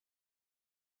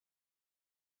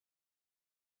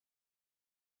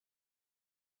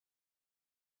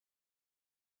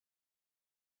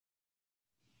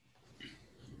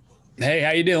Hey,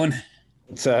 how you doing?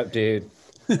 What's up, dude?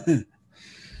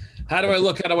 How do I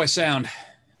look? How do I sound?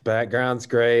 Background's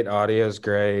great, audio's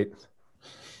great.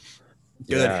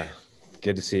 Good. Yeah,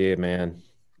 good to see you, man.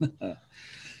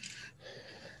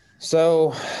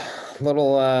 So,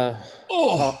 little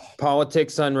Oh,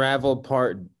 politics unraveled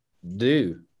part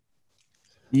due.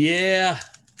 yeah.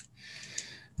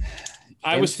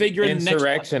 I was figuring the next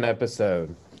Insurrection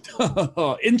episode.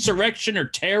 insurrection or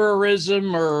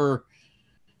terrorism or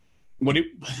what do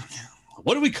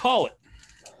what do we call it?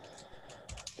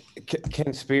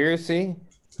 Conspiracy.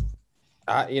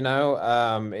 I, you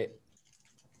know,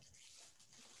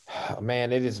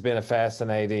 man, it has been a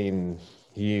fascinating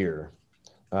year.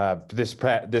 This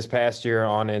past year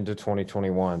on into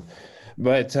 2021.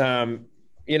 But I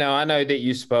know that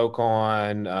you spoke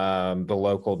on the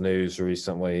local news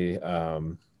recently.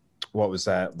 What was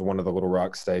that? One of the Little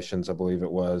Rock stations, I believe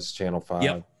it was, Channel 5.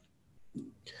 Yep.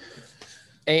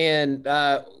 And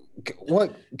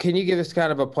what can you give us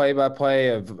kind of a play-by-play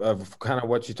of kind of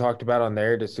what you talked about on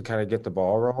there just to kind of get the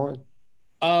ball rolling?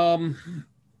 Um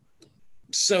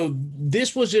so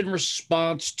this was in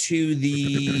response to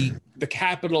the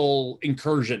Capitol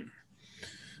incursion.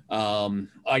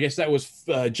 I guess that was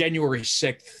January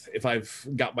 6th, if I've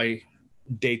got my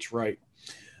dates right.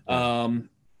 Um,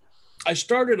 I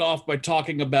started off by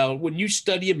talking about when you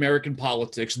study American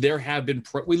politics, there have been,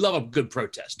 we love a good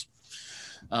protest.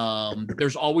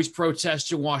 There's always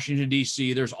protests in Washington,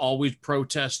 D.C. There's always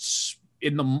protests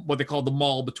in what they call the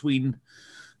mall between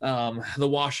the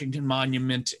Washington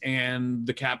Monument and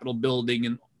the Capitol building.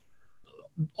 And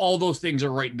all those things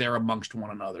are right there amongst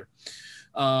one another.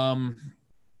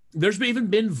 There's even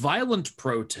been violent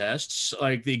protests.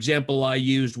 Like the example I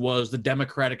used was the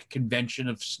Democratic Convention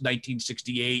of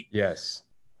 1968. Yes.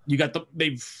 You got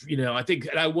I think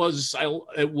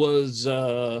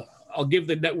I'll give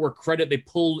the network credit. They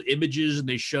pulled images and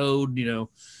they showed,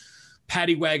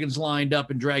 paddy wagons lined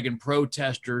up and dragging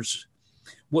protesters.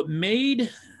 What made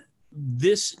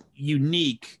this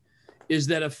unique is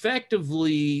that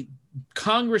effectively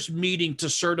Congress meeting to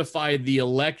certify the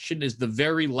election is the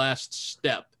very last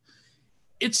step.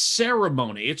 It's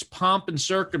ceremony, it's pomp and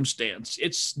circumstance.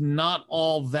 It's not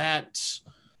all that.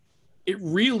 It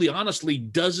really honestly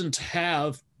doesn't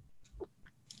have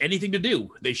anything to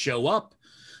do. They show up,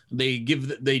 they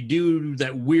do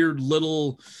that weird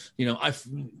little,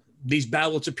 these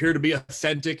ballots appear to be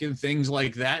authentic and things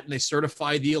like that, and they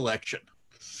certify the election.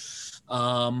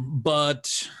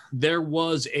 But there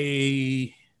was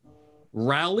a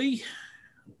rally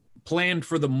planned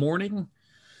for the morning.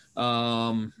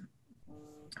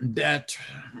 That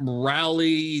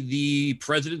rally the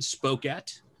president spoke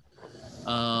at.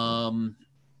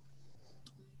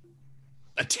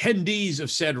 Attendees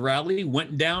of said rally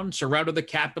went down, surrounded the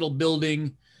Capitol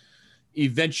building,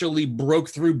 eventually broke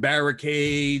through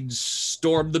barricades,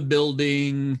 stormed the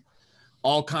building,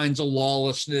 all kinds of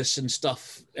lawlessness and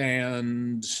stuff,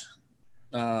 and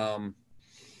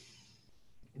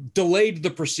delayed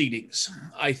the proceedings.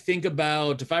 I think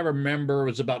about, if I remember,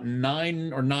 it was about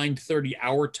 9 or 9:30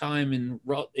 our time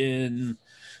in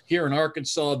here in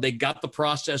Arkansas. They got the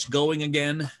process going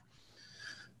again.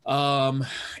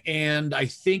 And I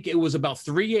think it was about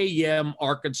 3 a.m.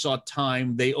 Arkansas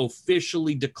time, they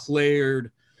officially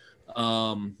declared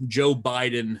Joe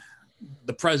Biden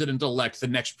the president-elect, the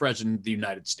next president of the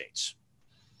United States.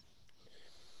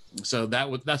 So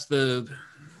that's the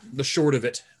short of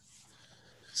it.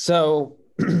 So,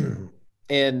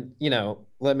 and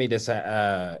let me just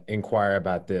inquire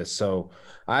about this. So,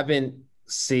 I've been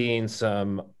seeing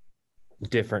some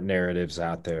different narratives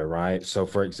out there, right? So,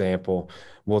 for example,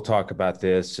 we'll talk about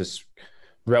this just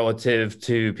relative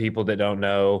to people that don't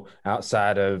know,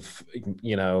 outside of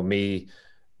me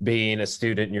being a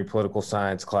student in your political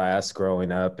science class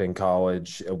growing up in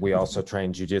college. We also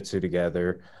trained jiu-jitsu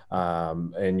together,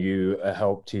 and you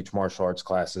helped teach martial arts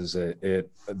classes at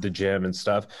the gym and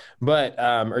stuff. But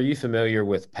are you familiar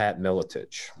with Pat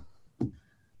Miletich?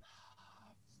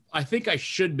 I think I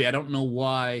should be. I don't know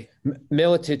why.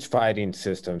 Miletich Fighting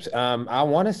Systems. I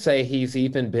want to say he's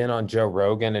even been on Joe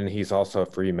Rogan, and he's also a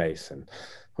Freemason,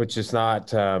 which is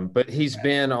not, but he's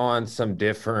been on some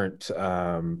different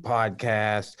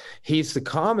podcasts. He's the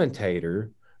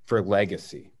commentator for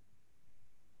Legacy.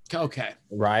 Okay.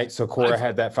 Right. So Cora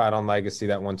had that fight on Legacy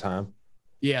that one time.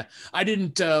 Yeah. I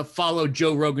didn't follow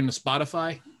Joe Rogan to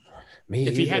Spotify. Me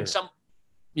if either.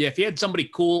 If he had somebody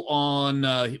cool on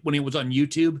when he was on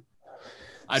YouTube,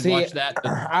 I'd watch that.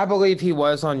 I believe he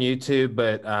was on YouTube,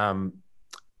 but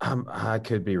I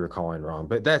could be recalling wrong,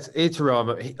 but it's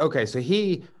relevant. Okay, so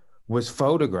he was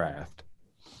photographed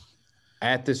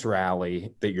at this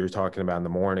rally that you're talking about in the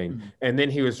morning. Mm-hmm. And then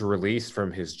he was released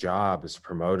from his job as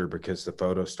promoter because the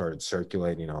photos started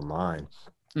circulating online.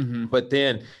 Mm-hmm. But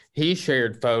then he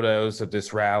shared photos of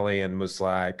this rally and was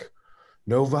like,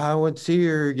 no violence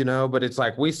here, but it's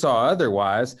like we saw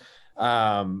otherwise.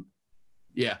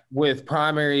 With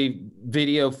primary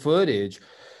video footage.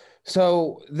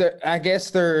 So I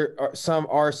guess there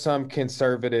are some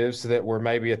conservatives that were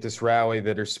maybe at this rally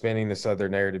that are spinning this other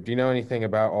narrative. Do you know anything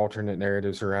about alternate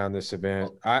narratives around this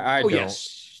event? I don't.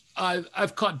 Yes,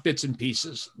 I've caught bits and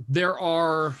pieces.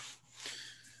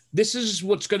 This is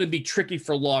what's going to be tricky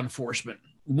for law enforcement.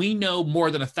 We know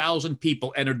more than 1,000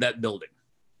 people entered that building.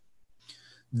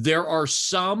 There are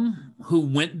some who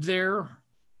went there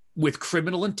with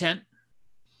criminal intent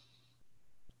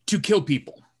to kill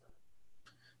people.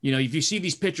 If you see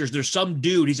these pictures, there's some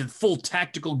dude, he's in full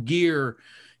tactical gear.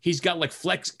 He's got like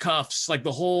flex cuffs, like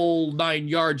the whole 9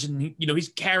 yards. And, he's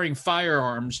carrying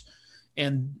firearms.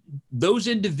 And those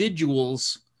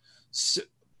individuals,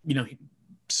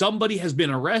 somebody has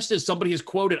been arrested. Somebody has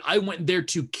quoted, I went there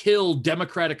to kill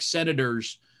Democratic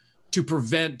senators to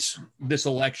prevent this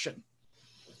election.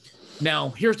 Now,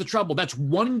 here's the trouble. That's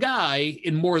one guy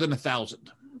in more than 1,000.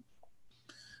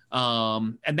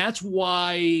 And that's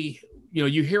why,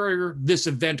 you hear this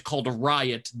event called a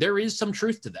riot. There is some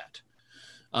truth to that.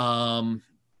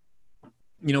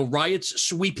 Riots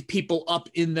sweep people up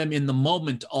in them in the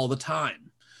moment all the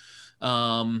time.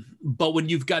 But when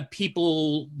you've got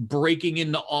people breaking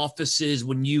into offices,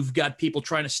 when you've got people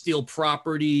trying to steal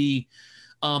property,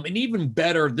 and even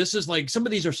better, this is like, some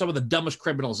of these are some of the dumbest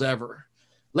criminals ever.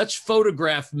 Let's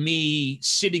photograph me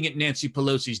sitting at Nancy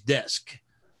Pelosi's desk.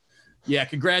 Yeah,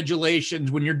 congratulations.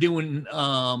 When you're doing,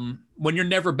 when you're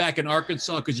never back in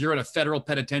Arkansas because you're in a federal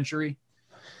penitentiary,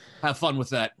 have fun with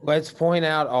that. Let's point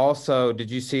out also, did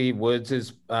you see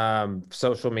Woods's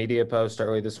social media post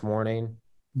early this morning?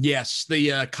 Yes,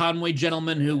 the Conway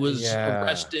gentleman who was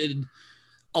arrested.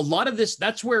 A lot of this,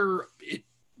 that's where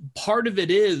part of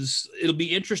it is, it'll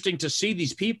be interesting to see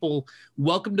these people.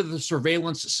 Welcome to the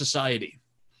surveillance society.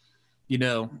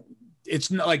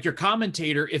 It's not like your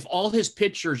commentator. If all his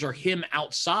pictures are him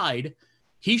outside,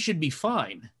 he should be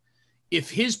fine. If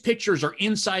his pictures are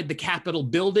inside the Capitol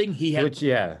building, which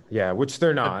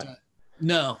they're not.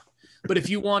 No, but if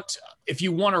you want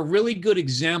a really good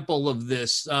example of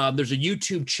this, there's a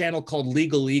YouTube channel called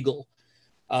Legal Eagle.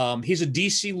 He's a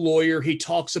DC lawyer. He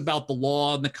talks about the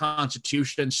law and the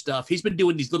Constitution and stuff. He's been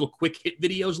doing these little quick hit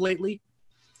videos lately.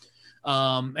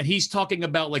 And he's talking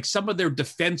about like some of their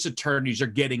defense attorneys are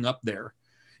getting up there,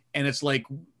 and it's like,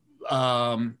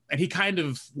 and he kind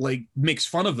of like makes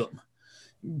fun of them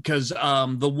because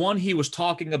the one he was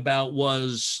talking about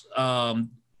was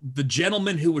the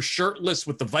gentleman who was shirtless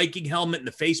with the Viking helmet and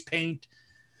the face paint.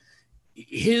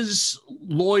 His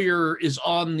lawyer is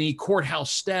on the courthouse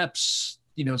steps,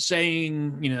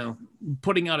 saying,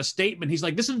 putting out a statement. He's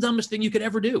like, this is the dumbest thing you could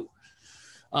ever do.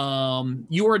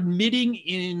 You're admitting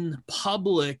in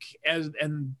public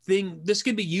this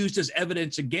can be used as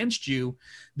evidence against you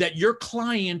that your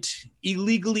client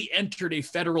illegally entered a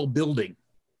federal building.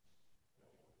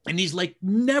 And he's like,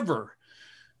 never,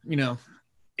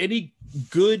 any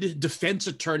good defense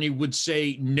attorney would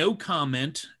say no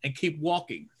comment and keep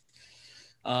walking.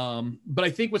 But I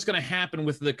think what's going to happen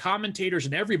with the commentators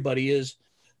and everybody is,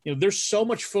 there's so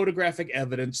much photographic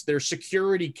evidence, there's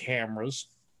security cameras.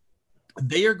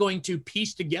 They are going to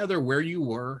piece together where you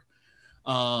were.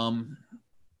 And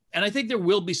I think there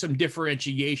will be some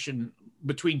differentiation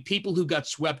between people who got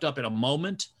swept up in a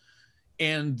moment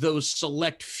and those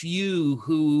select few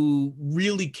who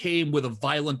really came with a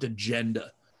violent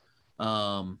agenda.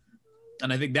 And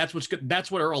I think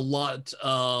that's where a lot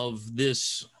of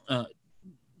this,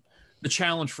 the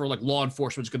challenge for like law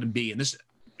enforcement is going to be. And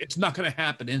it's not going to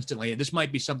happen instantly. This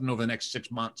might be something over the next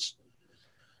 6 months.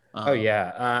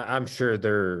 I'm sure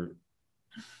they're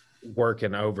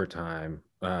working overtime,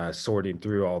 sorting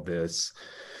through all this.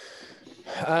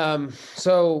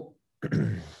 So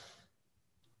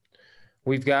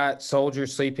we've got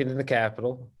soldiers sleeping in the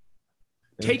Capitol.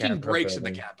 Taking breaks in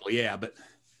the Capitol, yeah. But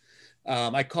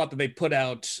I caught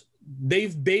that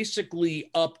they've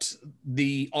basically upped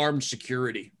the armed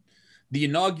security. The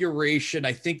inauguration,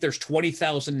 I think there's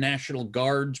 20,000 National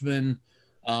Guardsmen.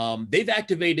 They've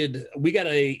activated, we got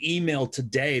an email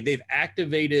today, they've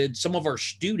activated some of our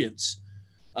students.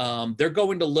 They're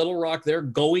going to Little Rock. They're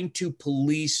going to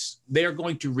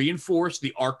reinforce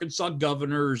the Arkansas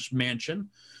governor's mansion,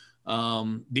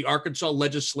 the Arkansas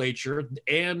legislature,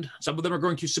 and some of them are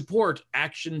going to support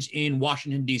actions in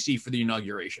Washington, D.C. for the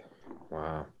inauguration.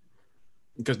 Wow.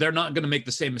 Because they're not going to make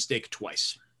the same mistake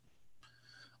twice.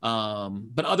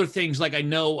 But other things, like I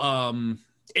know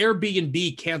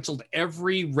Airbnb canceled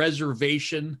every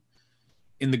reservation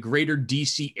in the greater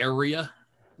DC area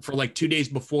for like 2 days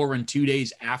before and 2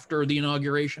 days after the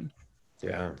inauguration.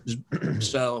 Yeah.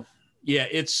 So, yeah,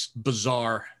 it's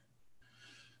bizarre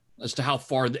as to how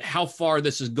far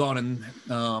this has gone, and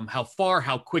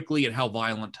how quickly, and how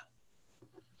violent.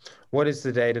 What is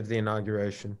the date of the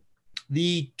inauguration?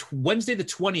 Wednesday the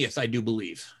 20th, I do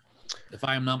believe, if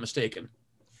I am not mistaken.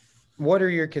 What are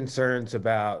your concerns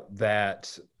about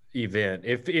that event?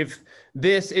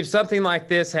 If something like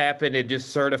this happened, it just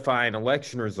certifying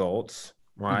election results,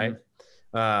 right?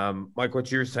 Like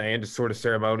what you're saying, just sort of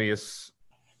ceremonious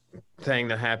thing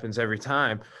that happens every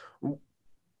time.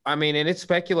 I mean, and it's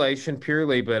speculation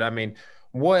purely, but I mean,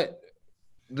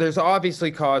 there's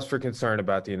obviously cause for concern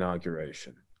about the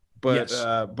inauguration, but Yes.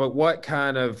 But what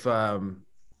kind of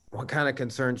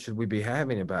concern should we be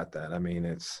having about that? I mean,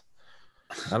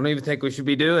 I don't even think we should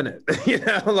be doing it.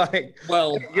 Like,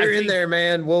 well, you're in there,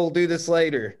 man. We'll do this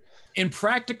later. In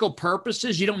practical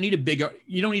purposes, you don't need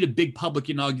a big public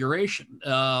inauguration.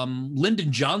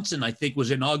 Lyndon Johnson, I think, was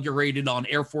inaugurated on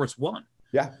Air Force One.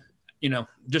 Yeah.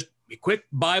 Just a quick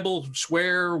Bible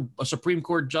swear, a Supreme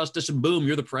Court justice, and boom,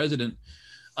 you're the president.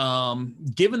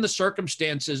 Given the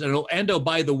circumstances, and oh,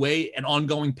 by the way, an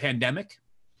ongoing pandemic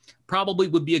probably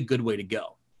would be a good way to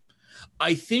go.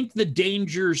 I think the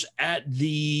dangers at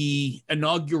the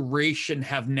inauguration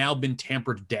have now been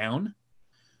tampered down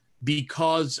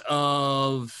because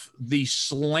of the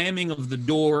slamming of the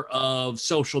door of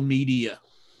social media,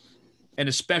 and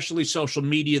especially social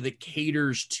media that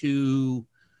caters to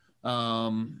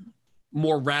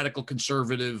more radical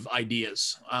conservative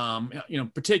ideas.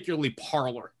 Particularly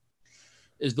Parler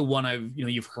is the one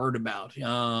you've heard about.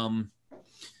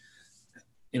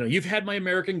 You've had My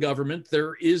American Government.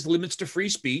 There is limits to free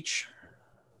speech.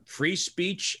 Free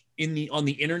speech on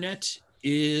the internet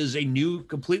is a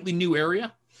completely new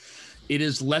area. It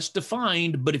is less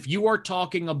defined, but if you are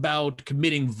talking about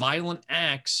committing violent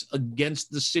acts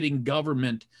against the sitting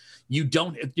government,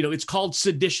 it's called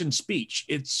sedition speech.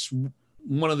 It's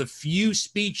one of the few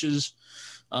speeches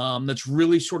that's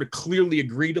really sort of clearly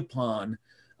agreed upon,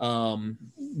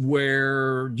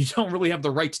 where you don't really have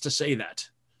the rights to say that.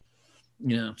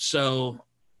 So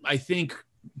I think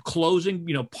closing,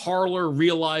 Parler,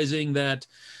 realizing that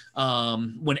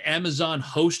when Amazon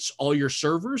hosts all your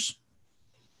servers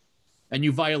and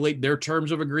you violate their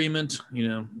terms of agreement,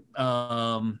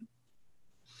 but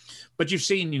you've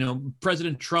seen,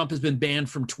 President Trump has been banned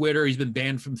from Twitter. He's been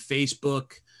banned from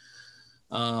Facebook.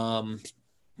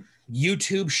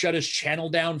 YouTube shut his channel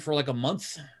down for like a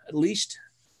month at least.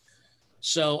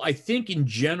 So I think in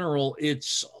general,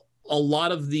 it's a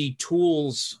lot of the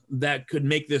tools that could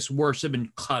make this worse have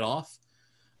been cut off.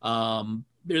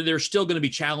 There's still going to be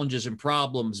challenges and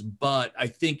problems, but I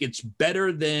think it's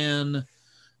better than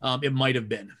it might have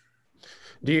been.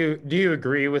 Do you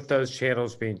agree with those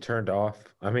channels being turned off?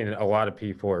 I mean, a lot of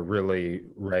people are really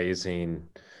raising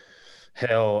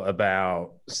hell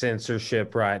about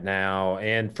censorship right now.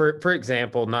 And for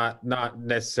example, not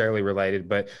necessarily related,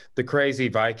 but the crazy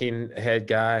Viking head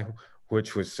guy,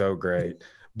 which was so great.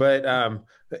 But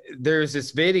there's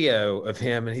this video of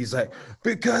him and he's like,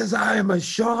 because I am a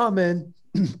shaman,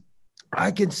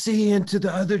 I can see into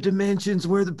the other dimensions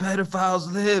where the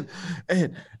pedophiles live.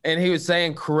 And he was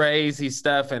saying crazy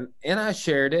stuff. And I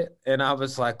shared it. And I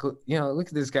was like, look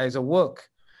at this guy's a wook.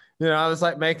 I was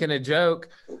like making a joke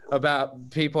about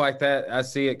people like that I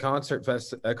see at concerts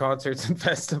and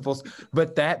festivals.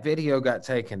 But that video got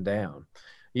taken down,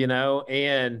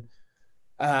 and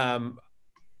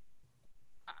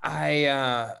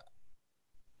I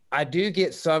do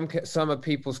get some of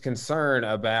people's concern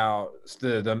about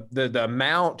the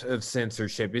amount of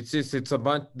censorship. It's a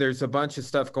bunch. There's a bunch of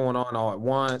stuff going on all at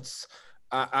once.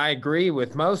 I agree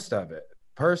with most of it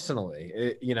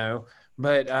personally,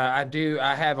 but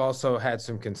I have also had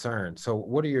some concerns. So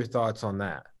what are your thoughts on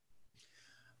that?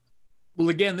 Well,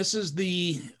 again, this is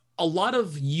a lot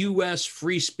of U.S.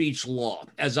 free speech law,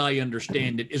 as I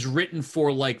understand it, is written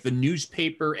for like the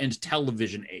newspaper and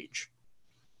television age.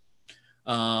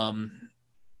 The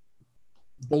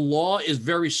law is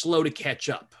very slow to catch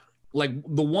up. Like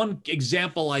the one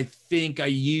example I think I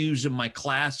use in my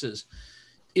classes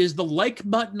is the like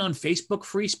button on Facebook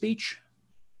free speech.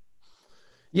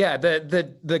 Yeah,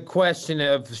 the question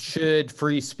of should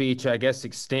free speech, I guess,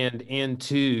 extend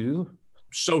into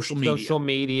social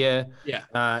media,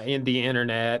 yeah, in the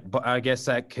internet. But I guess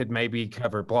that could maybe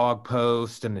cover blog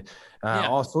posts and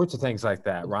all sorts of things like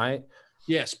that, right?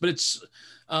 Yes, but it's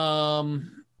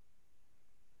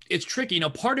it's tricky.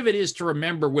 Part of it is to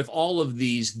remember with all of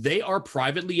these, they are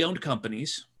privately owned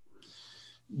companies.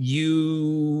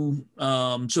 So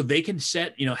they can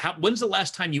set, when's the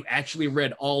last time you actually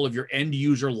read all of your end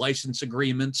user license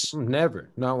agreements?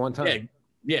 Never, not one time.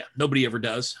 Yeah, nobody ever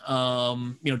does.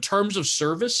 Terms of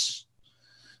service.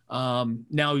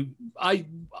 Now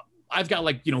I've got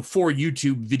 4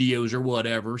 YouTube videos or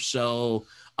whatever. So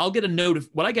I'll get a note.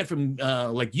 What I get from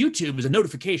YouTube is a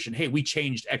notification. Hey, we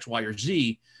changed X, Y, or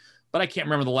Z, but I can't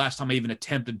remember the last time I even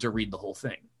attempted to read the whole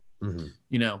thing.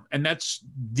 Mm-hmm. And that's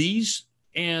these.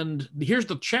 And here's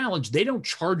the challenge. They don't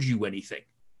charge you anything.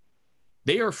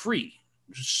 They are free.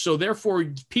 So therefore,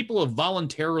 people have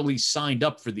voluntarily signed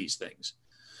up for these things.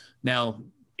 Now,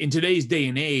 in today's day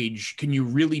and age, can you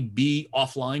really be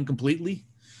offline completely?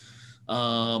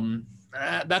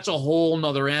 That's a whole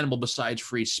nother animal besides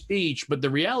free speech. But the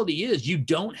reality is you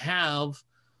don't have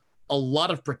a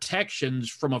lot of protections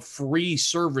from a free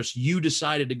service you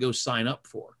decided to go sign up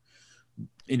for.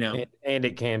 And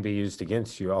it can be used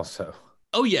against you also.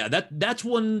 Oh yeah, that's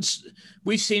one's.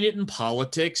 We've seen it in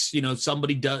politics.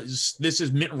 Somebody does. This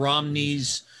is Mitt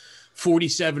Romney's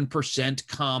 47%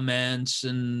 comments,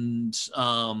 and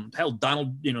hell,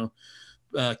 Donald.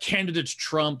 Candidate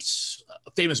Trump's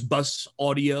famous bus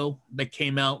audio that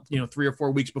came out, 3 or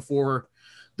 4 weeks before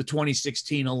the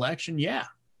 2016 election. Yeah,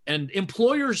 and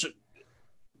employers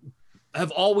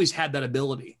have always had that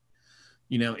ability.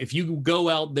 If you go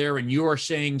out there and you are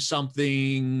saying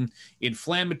something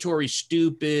inflammatory,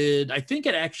 stupid, I think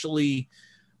it actually,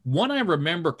 one I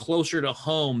remember closer to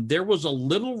home, there was a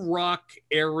Little Rock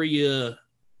area,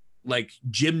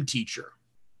 gym teacher,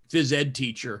 phys ed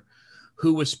teacher,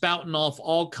 who was spouting off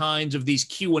all kinds of these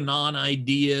QAnon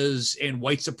ideas and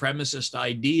white supremacist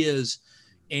ideas.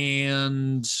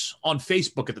 And on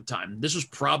Facebook at the time, this was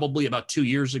probably about 2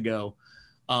 years ago.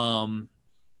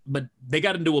 But they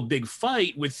got into a big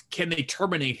fight with, can they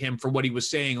terminate him for what he was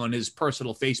saying on his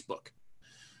personal Facebook?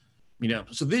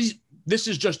 So this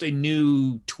is just a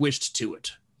new twist to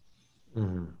it.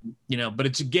 Mm-hmm. But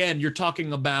it's, again, you're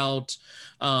talking about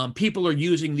people are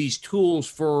using these tools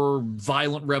for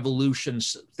violent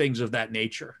revolutions, things of that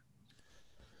nature.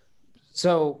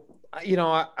 So,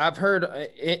 I've heard,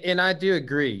 and I do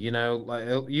agree,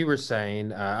 like you were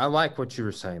saying, I like what you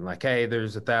were saying, hey,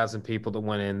 there's 1,000 people that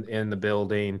went in the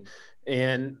building,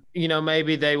 and,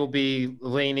 maybe they will be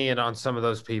lenient on some of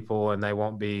those people and they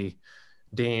won't be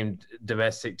deemed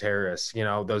domestic terrorists.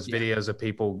 Those videos of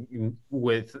people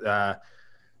with,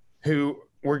 who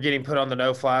were getting put on the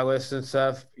no-fly list and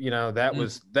stuff, that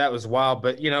was wild.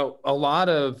 But, a lot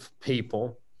of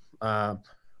people,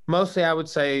 mostly I would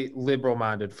say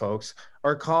liberal-minded folks,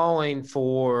 are calling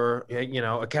for,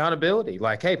 accountability,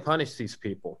 hey, punish these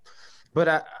people.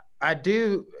 But I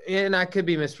do, and I could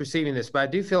be misperceiving this, but I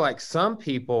do feel like some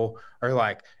people are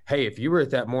like, hey, if you were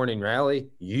at that morning rally,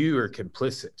 you are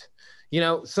complicit.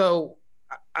 So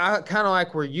I kind of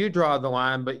like where you draw the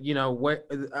line, but,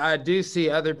 I do see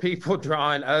other people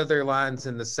drawing other lines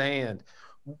in the sand.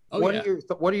 What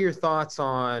are your thoughts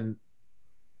on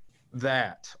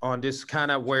that, on just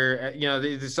kind of where,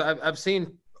 I've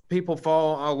seen people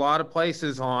fall a lot of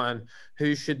places on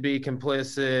who should be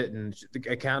complicit and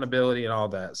accountability and all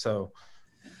that. So,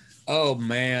 oh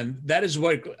man, that is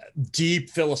what deep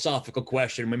philosophical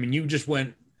question. I mean, you just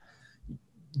went,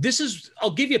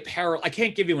 I'll give you I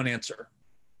can't give you an answer,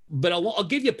 but I'll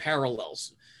give you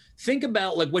parallels. Think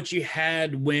about what you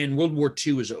had when World War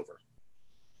II is over.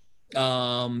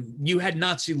 You had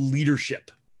Nazi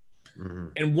leadership. Mm-hmm.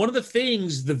 And one of the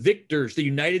things the victors, the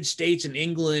United States and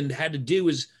England, had to do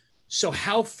is, so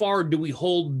how far do we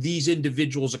hold these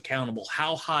individuals accountable?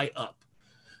 How high up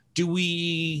do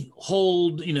we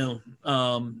hold?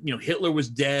 Hitler was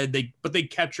dead. But they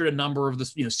captured a number of the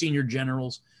senior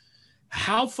generals.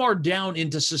 How far down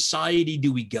into society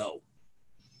do we go?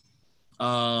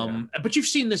 But you've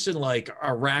seen this in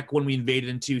Iraq when we invaded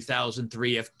in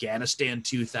 2003, Afghanistan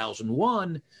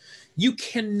 2001. You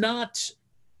cannot.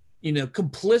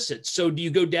 Complicit. So do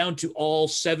you go down to all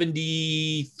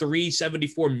 73,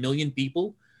 74 million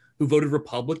people who voted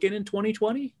Republican in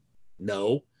 2020?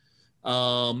 No.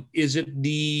 Is it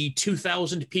the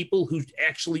 2,000 people who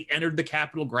actually entered the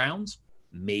Capitol grounds?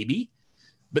 Maybe.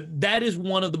 But that is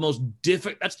one of the most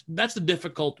difficult, that's the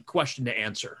difficult question to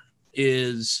answer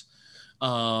is,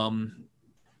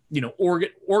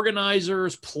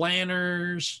 organizers,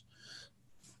 planners,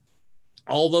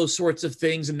 all those sorts of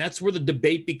things. And that's where the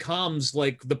debate becomes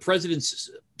the president's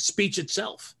speech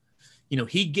itself.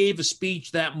 He gave a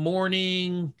speech that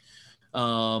morning.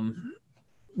 How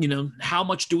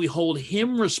much do we hold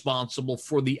him responsible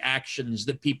for the actions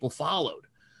that people followed?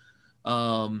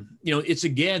 It's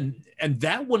again, and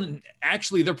that one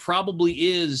actually there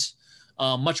probably is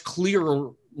much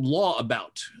clearer law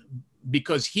about,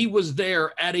 because he was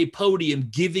there at a podium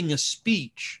giving a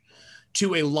speech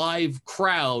to a live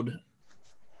crowd,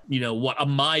 a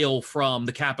mile from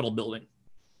the Capitol building.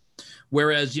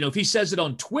 Whereas, if he says it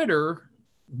on Twitter,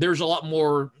 there's a lot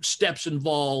more steps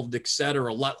involved, et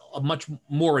cetera, much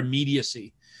more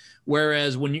immediacy.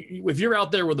 Whereas if you're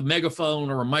out there with a megaphone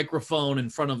or a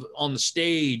microphone on the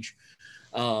stage,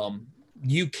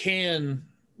 you can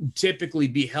typically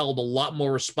be held a lot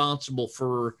more responsible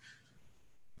for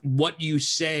what you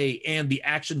say and the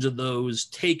actions of those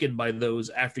taken by those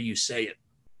after you say it.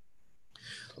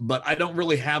 But I don't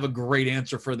really have a great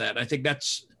answer for that. I think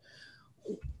that's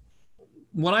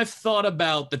when I've thought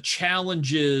about the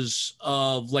challenges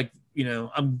of,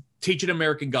 I'm teaching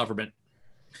American government.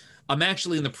 I'm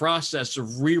actually in the process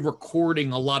of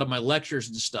re-recording a lot of my lectures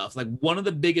and stuff. Like, one of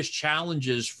the biggest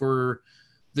challenges for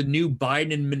the new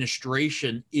Biden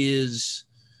administration is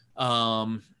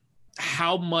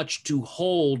how much to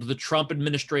hold the Trump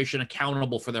administration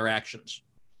accountable for their actions.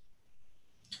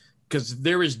 Because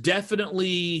there is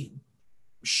definitely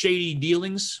shady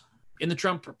dealings in the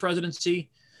Trump presidency.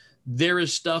 There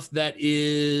is stuff that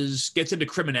gets into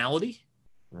criminality.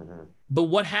 Mm-hmm. But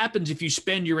what happens if you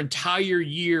spend your entire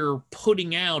year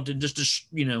putting out and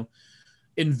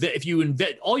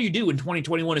all you do in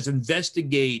 2021 is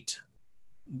investigate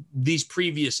these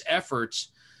previous efforts,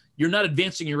 you're not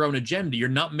advancing your own agenda. You're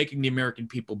not making the American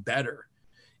people better.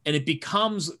 And it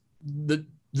becomes the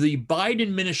Biden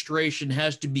administration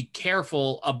has to be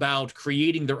careful about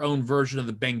creating their own version of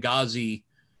the Benghazi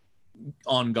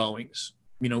ongoings.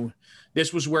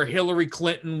 This was where Hillary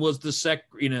Clinton was the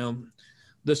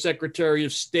Secretary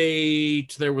of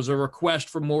State. There was a request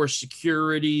for more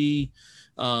security.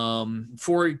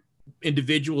 4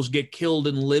 individuals get killed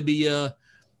in Libya.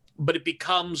 But it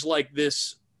becomes like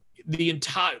this, the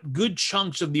entire good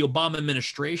chunks of the Obama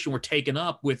administration were taken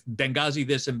up with Benghazi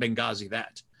this and Benghazi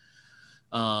that.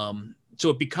 So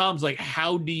it becomes like,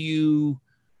 how do you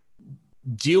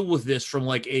deal with this from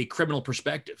like a criminal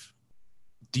perspective?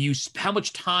 How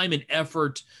much time and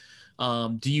effort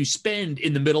do you spend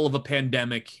in the middle of a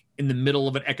pandemic, in the middle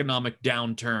of an economic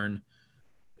downturn,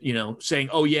 saying,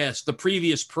 oh yes, the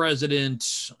previous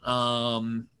president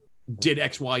did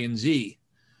X, Y, and Z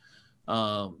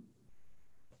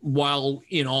while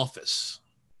in office,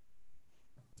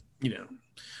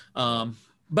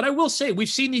 but I will say we've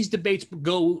seen these debates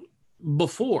go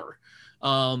before.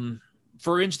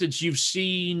 For instance, you've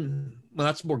seen, well,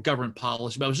 that's more government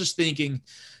policy, but I was just thinking,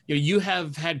 you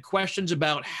have had questions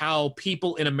about how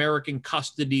people in American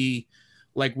custody,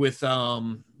 like with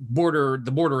the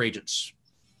border agents,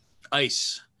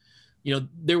 ICE,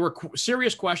 there were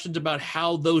serious questions about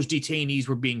how those detainees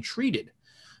were being treated.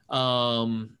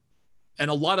 And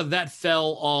a lot of that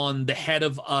fell on the head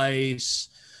of ICE,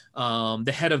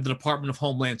 the head of the Department of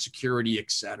Homeland Security, et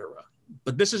cetera.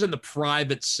 But this is in the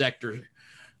private sector,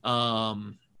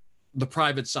 the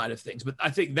private side of things. But I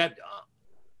think that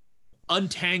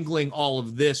untangling all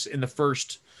of this in the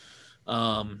first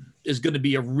is going to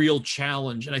be a real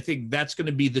challenge. And I think that's going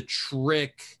to be the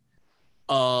trick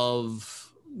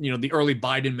of, the early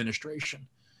Biden administration.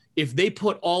 If they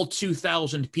put all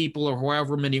 2,000 people or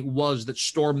however many it was that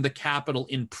stormed the Capitol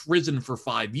in prison for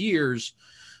 5 years,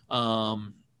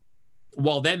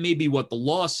 while that may be what the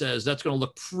law says, that's going to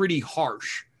look pretty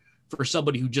harsh for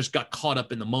somebody who just got caught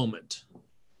up in the moment.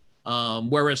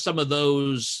 Whereas some of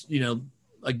those,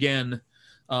 again,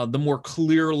 the more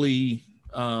clearly,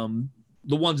 the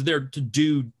ones there to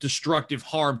do destructive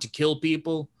harm, to kill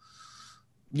people,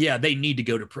 yeah, they need to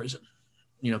go to prison,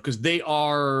 because they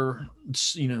are,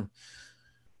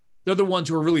 they're the ones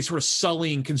who are really sort of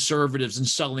sullying conservatives and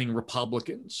sullying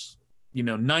Republicans.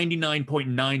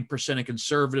 99.9% of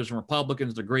conservatives and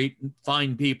Republicans, they're great,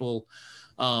 fine people.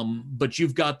 But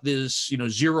you've got this,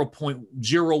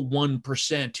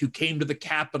 0.01% who came to the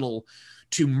Capitol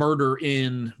to murder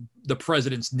in the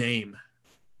president's name.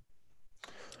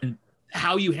 And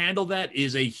how you handle that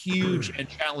is a huge and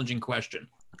challenging question.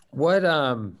 What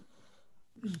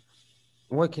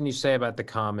can you say about the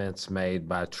comments made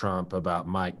by Trump about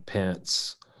Mike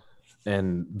Pence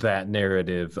and that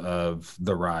narrative of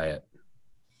the riot?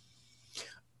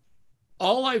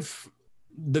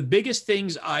 The biggest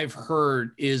things I've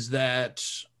heard is that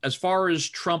as far as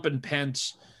Trump and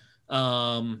Pence,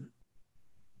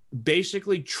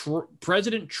 basically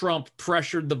President Trump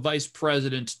pressured the vice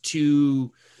president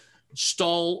to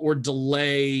stall or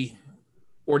delay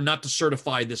or not to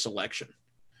certify this election.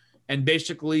 And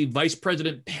basically Vice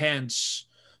President Pence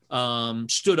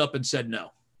stood up and said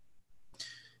no.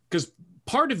 because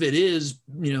part of it is,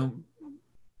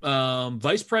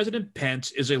 Vice President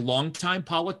Pence is a longtime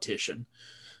politician.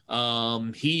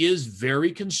 He is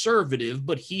very conservative,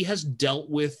 but he has dealt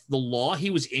with the law. He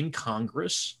was in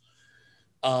Congress.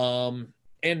 And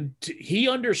he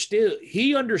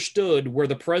understood where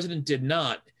the president did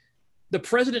not. The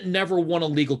president never won a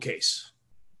legal case.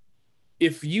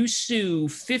 If you sue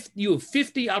 50, you have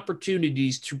 50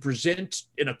 opportunities to present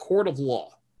in a court of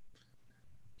law.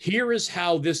 Here is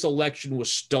how this election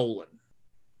was stolen.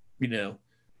 You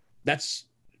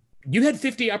had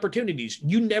 50 opportunities.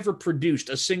 You never produced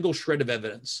a single shred of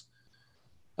evidence.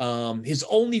 His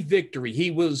only victory, he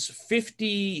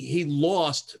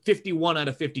lost 51 out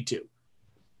of 52.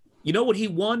 You know what he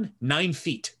won? 9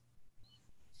 feet.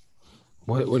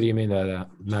 What do you mean by that?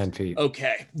 9 feet.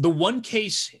 Okay. The one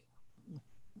case,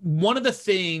 one of the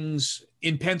things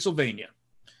in Pennsylvania,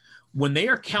 when they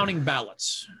are counting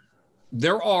ballots,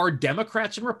 there are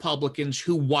Democrats and Republicans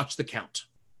who watch the count.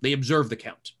 They observe the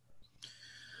count.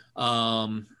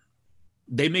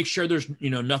 They make sure there's,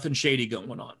 nothing shady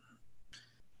going on.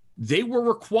 They were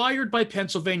required by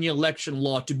Pennsylvania election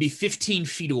law to be 15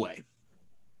 feet away.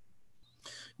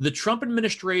 The Trump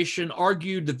administration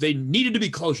argued that they needed to be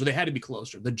closer. They had to be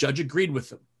closer. The judge agreed with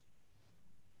them.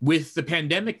 With the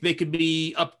pandemic, they could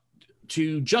be up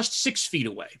to just 6 feet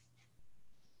away.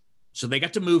 So they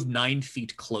got to move 9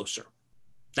 feet closer.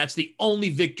 That's the only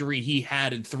victory he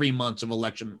had in 3 months of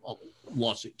election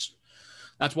lawsuits.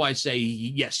 That's why I say,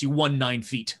 yes, you won 9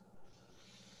 feet.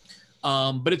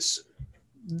 But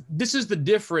this is the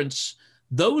difference.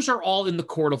 Those are all in the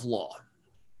court of law.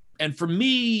 And for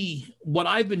me, what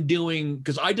I've been doing,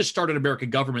 because I just started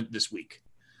American Government this week,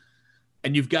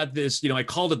 and you've got this, I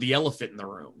called it the elephant in the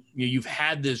room. You've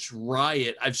had this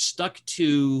riot. I've stuck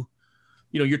to,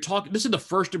 you're talking, this is the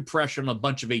first impression on a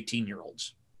bunch of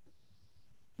 18-year-olds.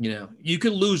 You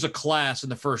can lose a class in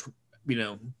the first,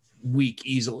 week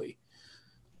easily.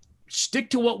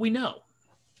 Stick to what we know.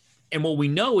 And what we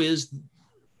know is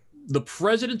the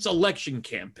president's election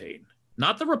campaign,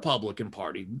 not the Republican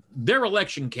Party, their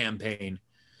election campaign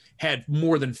had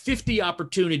more than 50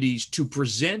 opportunities to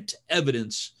present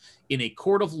evidence in a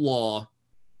court of law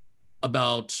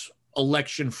about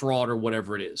election fraud or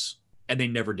whatever it is. And they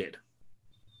never did.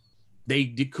 They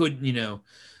couldn't,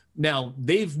 now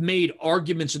they've made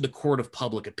arguments in the court of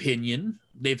public opinion.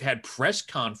 They've had press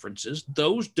conferences.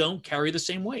 Those don't carry the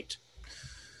same weight.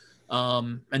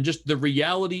 And just the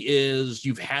reality is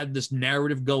you've had this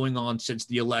narrative going on since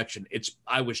the election.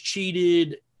 I was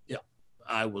cheated.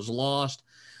 I was lost.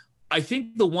 I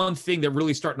think the one thing that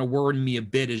really starting to worry me a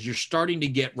bit is you're starting to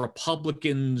get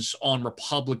Republicans on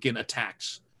Republican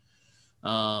attacks.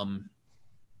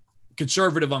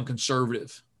 Conservative on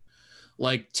conservative.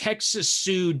 Like Texas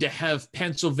sued to have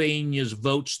Pennsylvania's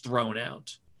votes thrown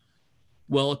out.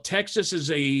 Well, Texas is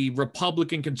a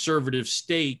Republican conservative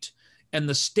state, and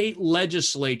the state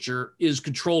legislature is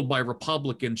controlled by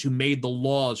Republicans who made the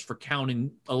laws for counting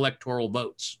electoral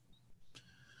votes.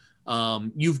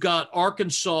 You've got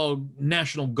Arkansas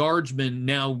National Guardsmen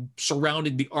now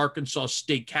surrounding the Arkansas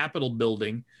State Capitol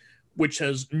building, which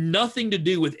has nothing to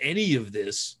do with any of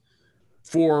this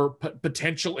for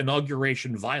potential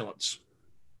inauguration violence.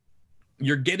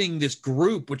 You're getting this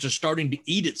group which is starting to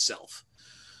eat itself,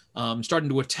 starting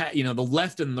to attack, the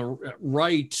left and the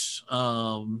right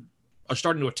are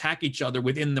starting to attack each other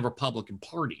within the Republican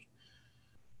Party.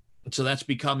 And so that's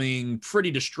becoming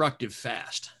pretty destructive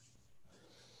fast.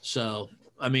 So,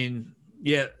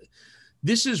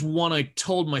 this is one I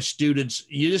told my students,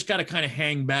 you just got to kind of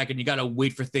hang back and you got to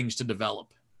wait for things to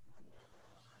develop.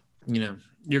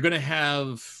 You're going to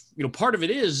have, part of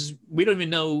it is we don't even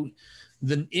know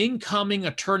the incoming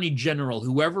attorney general,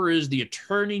 whoever is the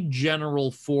attorney general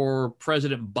for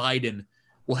President Biden,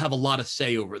 will have a lot of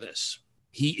say over this.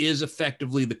 He is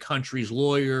effectively the country's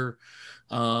lawyer,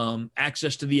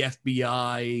 access to the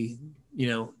FBI,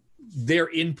 their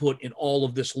input in all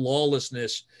of this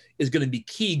lawlessness is going to be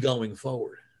key going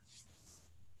forward.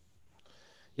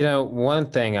 One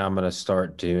thing I'm going to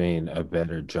start doing a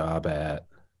better job at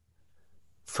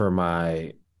for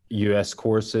my U.S.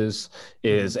 courses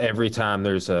is every time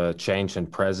there's a change in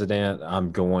president, I'm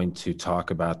going to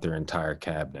talk about their entire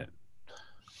cabinet.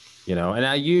 And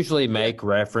I usually make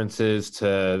references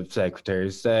to Secretary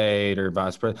of State or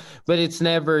Vice President, but it's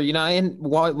never,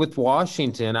 with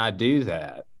Washington, I do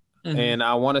that. Mm-hmm. And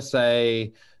I want to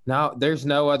say, no, there's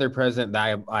no other president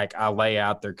that I lay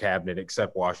out their cabinet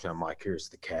except Washington. I'm like, here's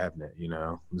the cabinet,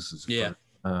 this is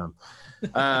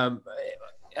fun.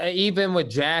 Even with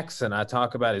Jackson, I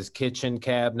talk about his kitchen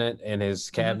cabinet and his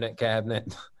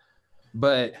cabinet.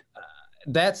 But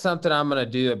that's something I'm going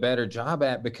to do a better job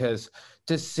at, because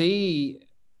to see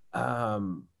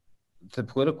the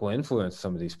political influence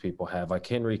some of these people have, like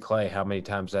Henry Clay, how many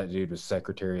times that dude was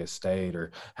Secretary of State,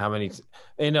 or how many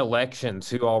in elections,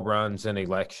 who all runs in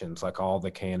elections, like all the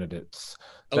candidates.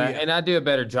 Oh yeah. And I do a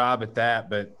better job at that,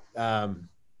 but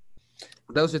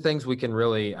those are things we can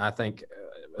really, I think,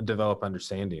 develop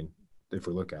understanding if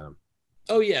we look at them.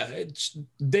 Oh yeah,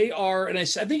 they are, and I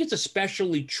think it's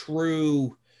especially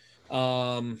true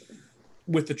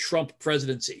with the Trump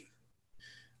presidency.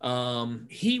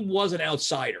 He was an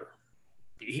outsider.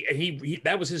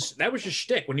 That was his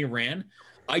shtick when he ran.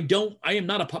 I am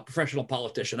not a professional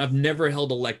politician. I've never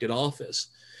held elected office,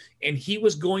 and he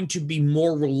was going to be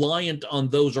more reliant on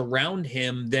those around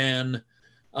him than,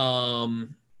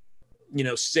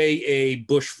 say a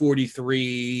Bush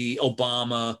 43,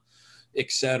 Obama,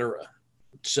 etc.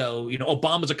 So,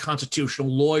 Obama's a constitutional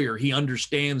lawyer. He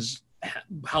understands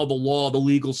how the law, the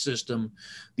legal system,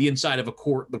 the inside of the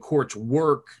courts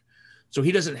work. So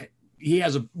he has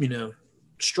a,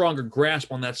 stronger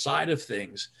grasp on that side of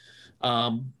things.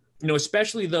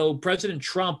 Especially though President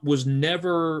Trump was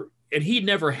never, and he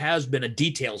never has been, a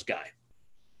details guy.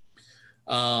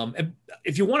 And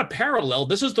if you want a parallel,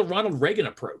 this is the Ronald Reagan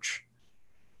approach.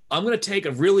 I'm going to take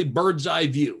a really bird's eye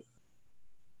view.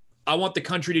 I want the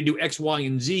country to do X, Y,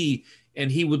 and Z,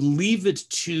 and he would leave it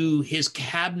to his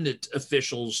cabinet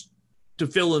officials to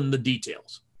fill in the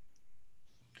details.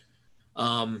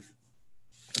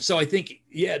 So I think,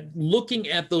 looking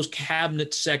at those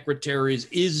cabinet secretaries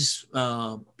is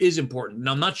important. And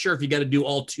I'm not sure if you got to do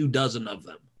all 24 of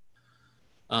them.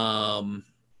 I'm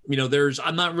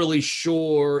not really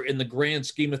sure in the grand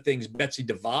scheme of things, Betsy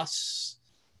DeVos,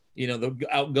 the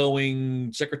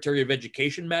outgoing Secretary of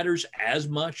Education, matters as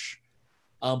much.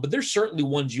 But there's certainly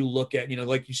ones you look at,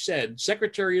 like you said,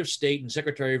 Secretary of State and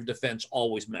Secretary of Defense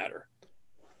always matter.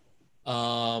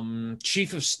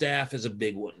 Chief of Staff is a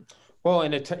big one. Well,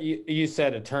 and you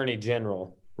said Attorney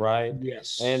General, right?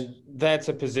 Yes. And that's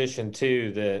a position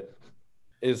too that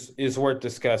is worth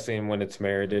discussing when it's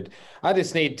merited. I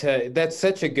just need to, that's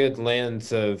such a good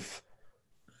lens of,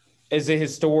 as a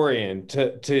historian,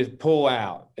 to pull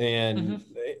out and,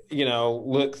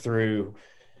 look through.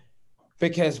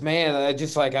 Because, man,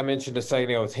 just like I mentioned a second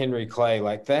ago with Henry Clay,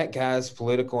 like that guy's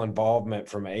political involvement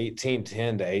from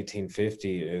 1810 to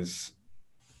 1850 is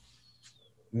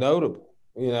notable,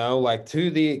 like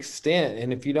to the extent.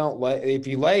 And if you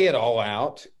lay it all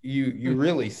out, you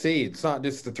really see it's not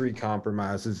just the three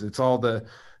compromises. It's all the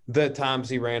times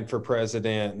he ran for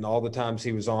president, and all the times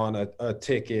he was on a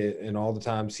ticket, and all the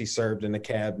times he served in the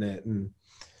cabinet, and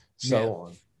so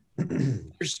on.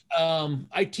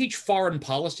 I teach foreign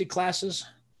policy classes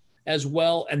as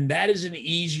well, and that is an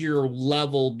easier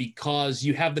level because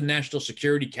you have the National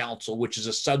Security Council, which is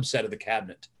a subset of the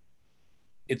cabinet.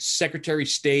 It's Secretary of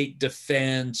State,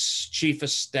 Defense, Chief of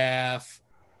Staff,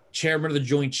 Chairman of the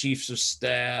Joint Chiefs of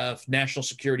Staff, National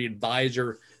Security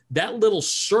Advisor. That little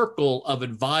circle of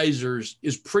advisors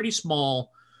is pretty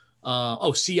small.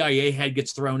 CIA head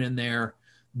gets thrown in there.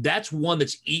 That's one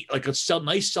that's like a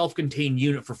nice self-contained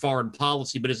unit for foreign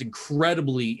policy, but is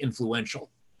incredibly influential.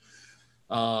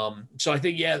 So I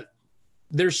think,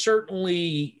 there's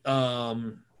certainly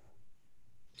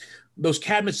those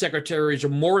cabinet secretaries are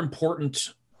more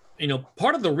important.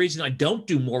 Part of the reason I don't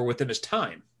do more with them is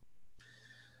time.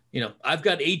 I've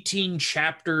got 18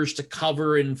 chapters to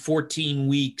cover in 14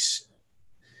 weeks.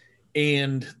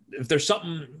 And if there's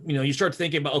something, you start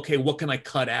thinking about, okay, what can I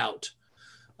cut out?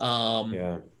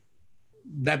 That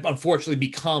unfortunately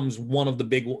becomes one of the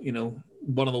big,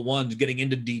 one of the ones getting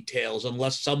into details,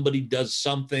 unless somebody does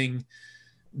something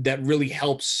that really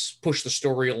helps push the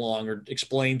story along or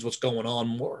explains what's going on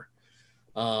more.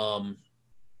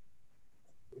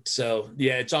 It's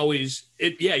always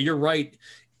you're right.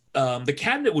 The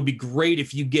cabinet would be great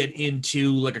if you get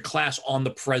into like a class on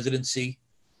the presidency.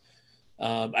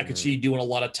 I could see you doing a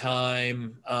lot of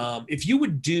time. If you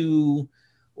would do,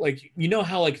 like,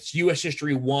 how like it's U.S.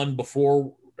 History 1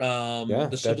 before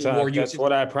the Civil War. That's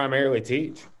what I primarily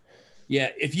teach. Yeah,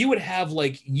 if you would have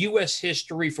like U.S.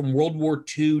 history from World War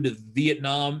II to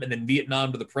Vietnam and then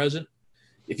Vietnam to the present,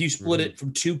 if you split it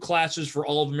from 2 classes for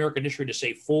all of American history to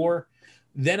say 4,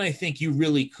 then I think you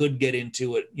really could get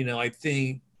into it. I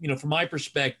think, from my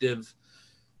perspective,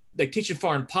 like teaching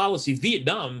foreign policy,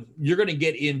 Vietnam, you're going to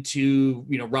get into,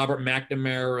 Robert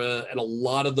McNamara and a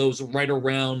lot of those right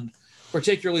around,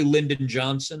 particularly Lyndon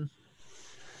Johnson.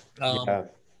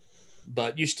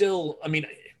 But you still,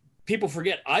 people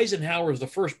forget Eisenhower was the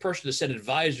first person to send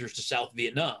advisors to South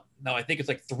Vietnam. Now, I think it's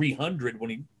like 300 when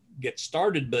he gets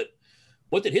started, but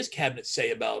what did his cabinet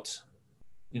say about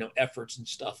efforts and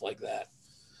stuff like that.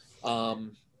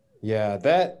 Yeah,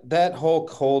 that whole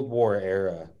Cold War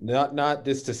era, not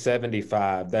just the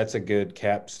 75, that's a good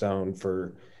capstone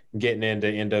for getting into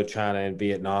Indochina and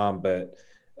Vietnam, but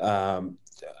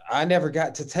I never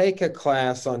got to take a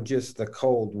class on just the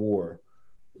Cold War,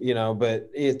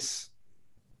 but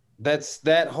that's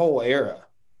that whole era.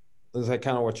 Is that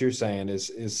kind of what you're saying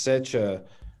is such a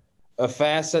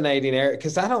fascinating era,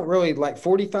 because I don't really like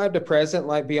 45 to present,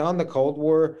 like beyond the Cold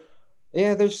War.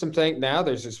 Yeah, there's some things now.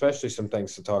 There's especially some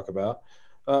things to talk about,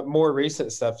 more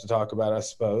recent stuff to talk about, I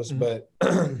suppose.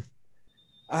 Mm-hmm.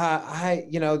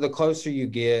 But the closer you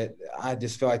get, I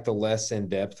just feel like the less in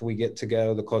depth we get to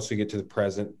go, the closer we get to the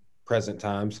present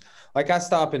times. Like I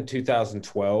stopped in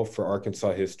 2012 for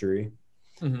Arkansas history.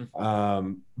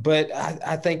 Mm-hmm. But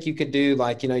I think you could do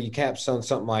you capstone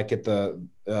something like at the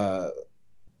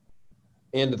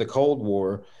end of the Cold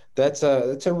War. That's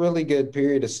a really good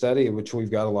period of study, which we've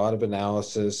got a lot of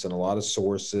analysis and a lot of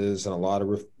sources and a lot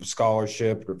of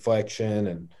scholarship, reflection,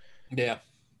 and yeah,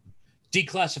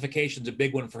 declassification is a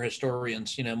big one for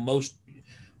historians.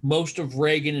 Most of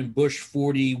Reagan and Bush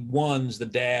 41s, the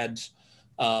dads,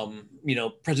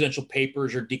 presidential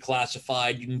papers are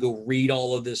declassified. You can go read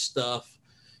all of this stuff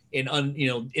in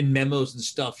memos and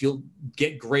stuff. You'll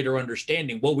get greater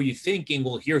understanding. What were you thinking?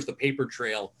 Well, here's the paper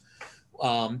trail.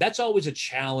 That's always a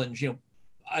challenge.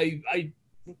 I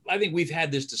think we've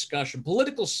had this discussion.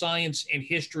 Political science and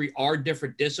history are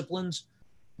different disciplines,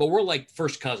 but we're like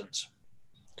first cousins.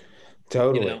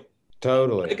 Totally.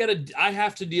 I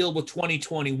have to deal with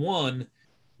 2021,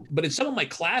 but in some of my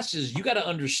classes, you got to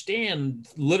understand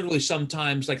literally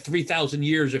sometimes like 3,000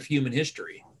 years of human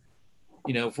history.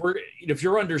 If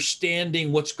you're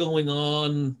understanding what's going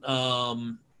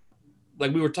on,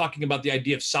 like we were talking about the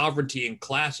idea of sovereignty in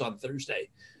class on Thursday.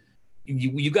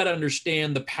 You got to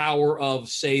understand the power of,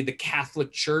 say, the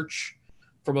Catholic Church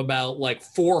from about like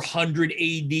 400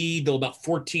 AD till about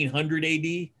 1400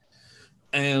 AD.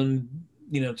 And,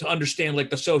 to understand like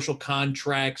the social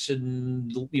contracts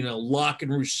and, Locke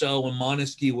and Rousseau and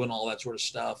Montesquieu and all that sort of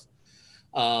stuff.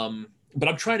 But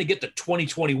I'm trying to get to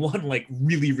 2021 like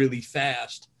really, really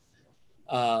fast.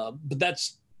 But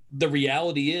that's, the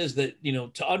reality is that,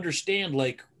 to understand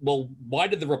why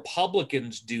did the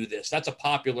Republicans do this? That's a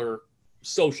popular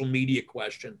social media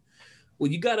question. Well,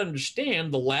 you got to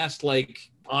understand the last,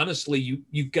 honestly,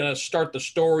 you've got to start the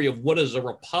story of what is a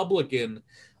Republican,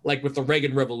 like with the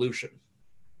Reagan Revolution.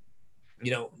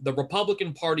 The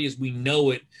Republican Party as we know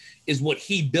it is what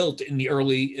he built in the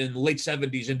late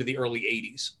 70s into the early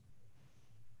 80s,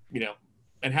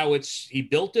 and how he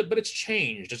built it, but it's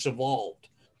changed, it's evolved.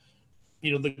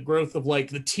 The growth of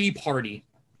the Tea Party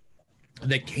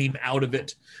that came out of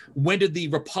it. When did the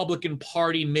Republican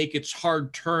Party make its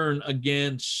hard turn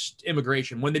against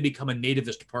immigration? When they become a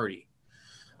nativist party?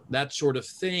 That sort of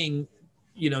thing,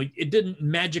 it didn't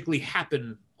magically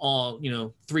happen all,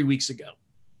 3 weeks ago.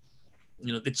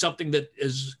 It's something that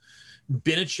has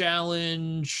been a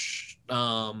challenge.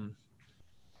 And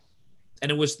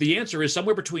the answer is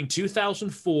somewhere between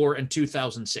 2004 and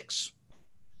 2006.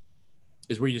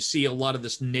 Is where you see a lot of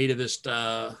this nativist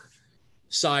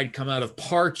side come out of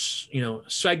parts,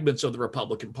 segments of the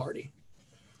Republican Party.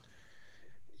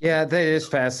 Yeah, that is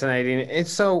fascinating. And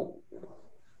so,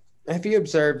 have you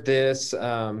observed this?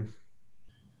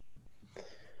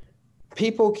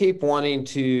 People keep wanting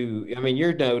to,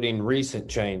 you're noting recent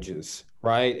changes,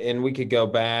 right? And we could go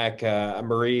back.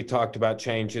 Marie talked about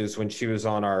changes when she was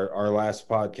on our last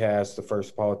podcast, the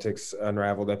first Politics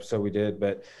Unraveled episode we did,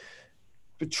 but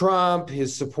Trump,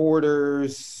 his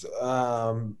supporters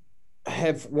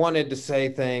have wanted to say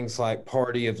things like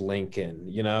 "Party of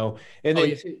Lincoln," and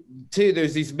then too,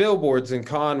 there's these billboards in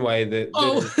Conway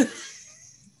that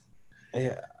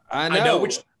yeah,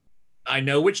 I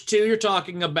know which two you're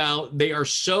talking about. They are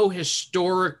so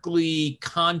historically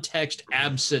context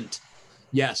absent.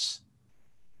 Yes.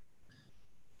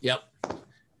 Yep.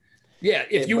 Yeah.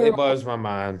 It blows my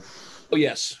mind. Oh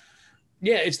yes.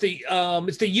 Yeah, it's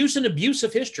the use and abuse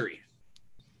of history.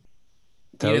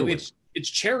 Totally. It's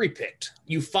cherry picked.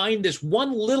 You find this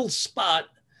one little spot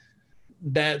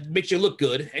that makes you look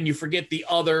good, and you forget the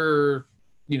other,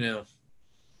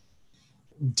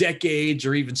 decades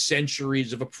or even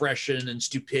centuries of oppression and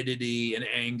stupidity and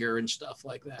anger and stuff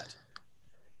like that.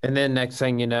 And then next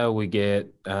thing you know, we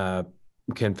get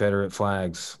Confederate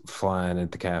flags flying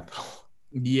at the Capitol.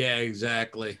 Yeah,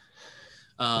 exactly.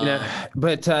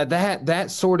 But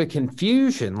that sort of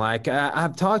confusion,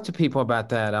 I've talked to people about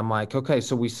that. I'm like, okay,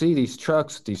 so we see these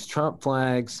trucks, these Trump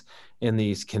flags and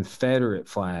these Confederate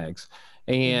flags.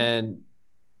 And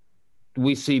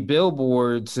we see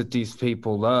billboards that these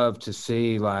people love to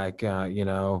see, like,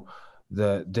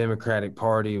 the Democratic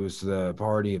Party was the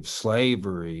party of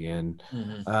slavery and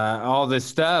all this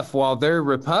stuff, while they're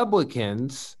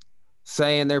Republicans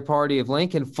saying they're party of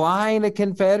Lincoln, flying a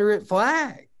Confederate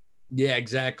flag. Yeah,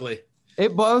 exactly.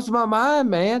 It blows my mind,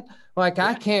 man. Like,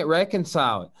 I can't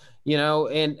reconcile it,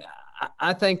 and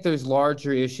I think there's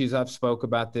larger issues. I've spoke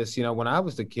about this, when I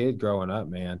was a kid growing up,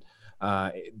 man.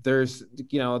 There's,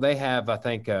 they have, I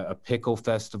think, a pickle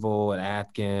festival at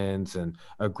Atkins and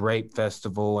a grape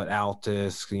festival at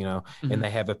Altus, and they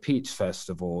have a peach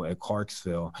festival at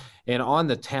Clarksville. And on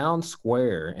the town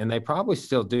square, and they probably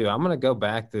still do, I'm going to go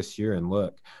back this year and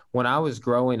look. When I was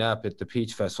growing up at the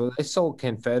peach festival, they sold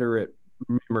Confederate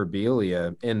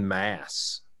memorabilia in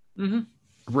mass.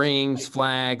 Rings,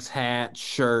 flags, hats,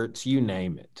 shirts, you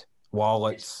name it,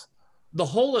 wallets. The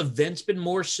whole event's been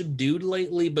more subdued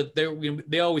lately, but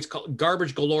they always call it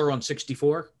garbage galore on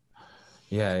 64.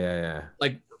 Yeah.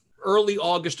 Like early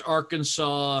August,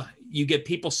 Arkansas, you get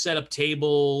people set up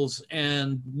tables,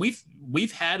 and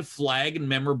we've had flag and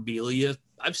memorabilia.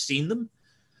 I've seen them.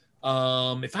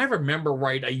 If I remember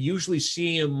right, I usually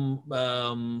see them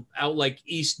out like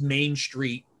East Main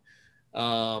Street.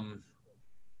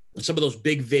 Some of those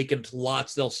big vacant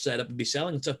lots they'll set up and be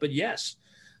selling and stuff. But yes,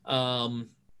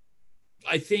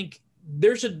 I think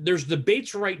there's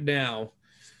debates right now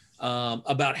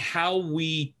about how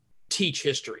we teach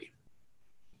history.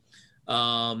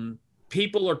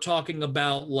 People are talking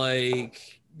about,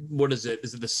 like, what is it?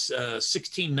 Is it the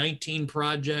 1619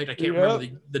 project? I can't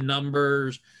remember the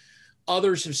numbers.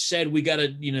 Others have said we got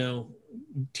to,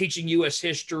 teaching U.S.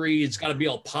 history, it's got to be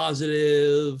all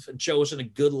positive and show us in a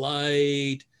good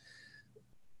light.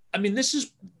 I mean, this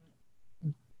is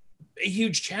a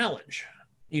huge challenge.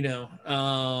 I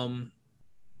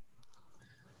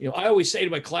always say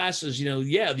to my classes,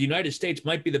 the United States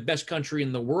might be the best country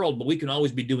in the world, but we can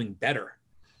always be doing better.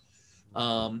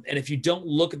 And if you don't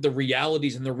look at the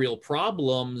realities and the real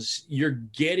problems, you're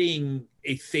getting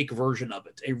a fake version of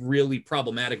it, a really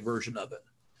problematic version of it.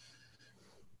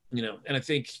 And I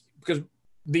think, because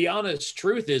the honest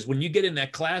truth is, when you get in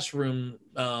that classroom,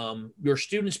 your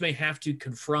students may have to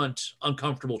confront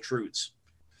uncomfortable truths.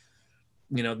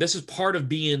 This is part of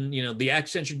being, the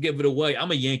accent should give it away.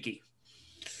 I'm a Yankee.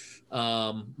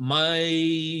 My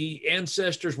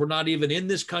ancestors were not even in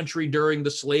this country during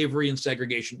the slavery and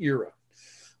segregation era.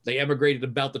 They emigrated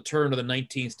about the turn of the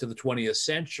 19th to the 20th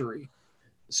century.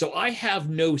 So I have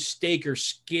no stake or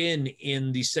skin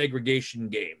in the segregation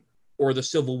game or the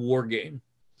Civil War game.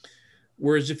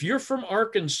 Whereas if you're from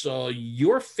Arkansas,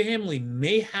 your family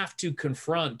may have to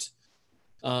confront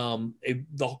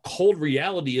the cold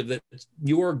reality of that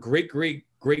your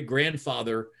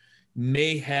great-great-great-grandfather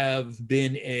may have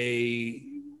been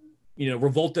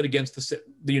revolted against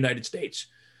the United States,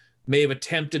 may have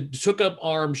took up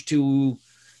arms to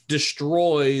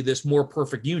destroy this more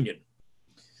perfect union.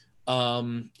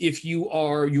 If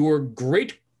your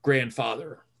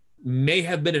great-grandfather may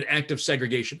have been an active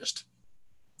segregationist,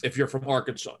 if you're from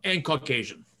Arkansas, and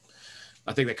Caucasian.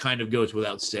 I think that kind of goes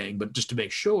without saying, but just to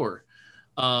make sure.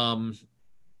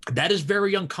 That is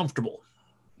very uncomfortable.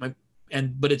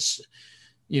 But it's,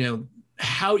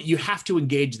 how you have to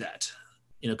engage that,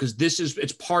 because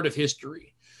it's part of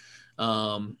history.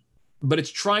 But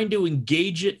it's trying to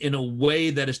engage it in a way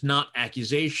that is not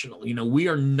accusational. We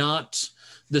are not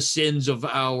the sins of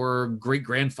our great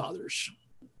grandfathers.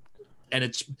 And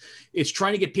it's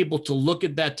trying to get people to look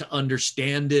at that, to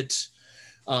understand it,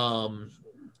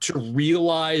 to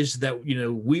realize that,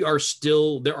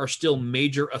 there are still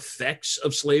major effects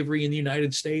of slavery in the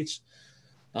United States,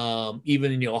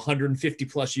 even 150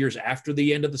 plus years after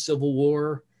the end of the Civil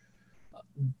War.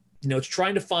 It's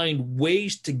trying to find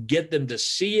ways to get them to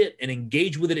see it and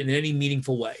engage with it in any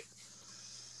meaningful way.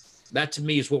 That, to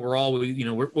me, is what we're all,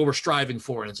 what we're striving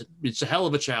for. And it's a hell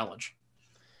of a challenge.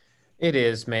 It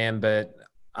is, man, but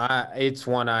it's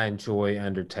one I enjoy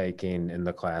undertaking in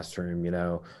the classroom.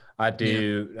 I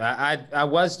do. Yeah. I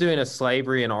was doing a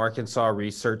slavery in Arkansas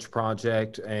research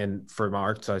project, and for my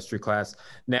Arkansas history class,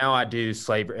 now I do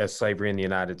slavery in the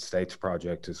United States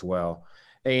project as well.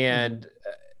 And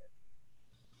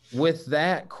with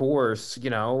that course,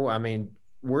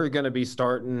 we're going to be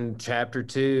starting chapter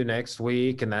 2 next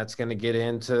week, and that's going to get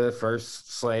into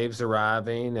first slaves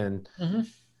arriving,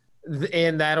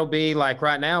 and that'll be like,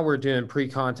 right now we're doing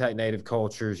pre-contact native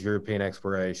cultures, European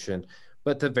exploration.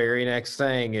 But the very next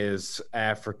thing is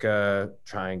Africa,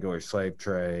 triangular slave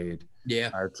trade,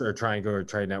 or triangular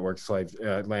trade network,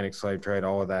 Atlantic slave trade,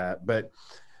 all of that. But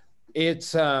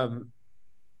it's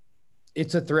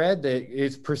it's a thread that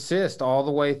is persists all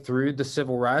the way through the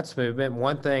civil rights movement.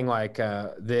 One thing like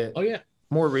that Oh yeah.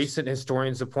 more recent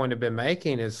historians have point have been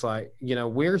making is like,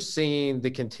 we're seeing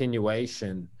the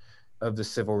continuation of the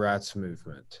civil rights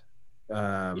movement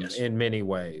Yes. in many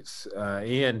ways.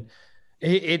 And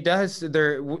it does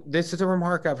there. This is a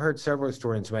remark I've heard several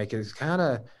historians make. Is kind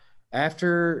of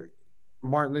after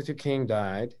Martin Luther King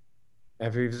died,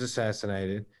 after he was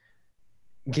assassinated,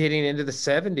 getting into the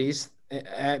 70s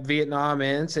at Vietnam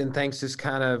ends and things just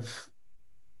kind of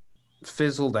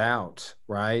fizzled out,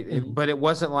 right? Mhm. But it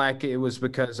wasn't like it was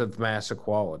because of mass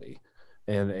equality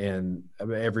and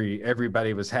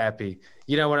everybody was happy.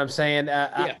 You know what I'm saying?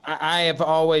 Yeah. I have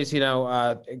always,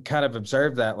 kind of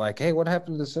observed that, like, hey, what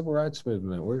happened to the civil rights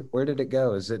movement? Where did it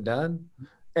go? Is it done?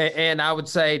 And I would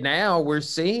say now we're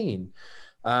seeing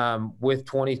with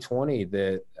 2020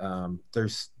 that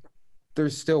there's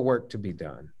still work to be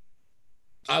done.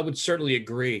 I would certainly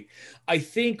agree. I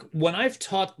think when I've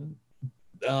taught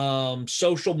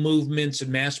social movements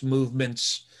and mass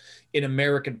movements in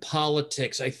American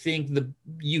politics, I think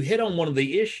you hit on one of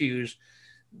the issues.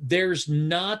 There's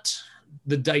not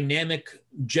the dynamic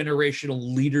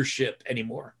generational leadership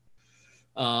anymore.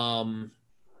 Martin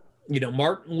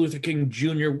Luther King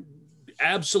Jr.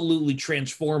 absolutely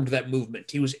transformed that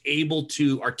movement. He was able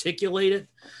to articulate it,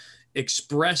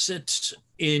 express it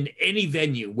in any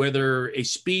venue, whether a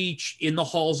speech, in the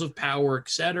halls of power,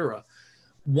 etc.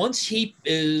 Once he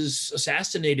is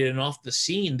assassinated and off the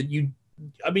scene, you've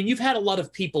had a lot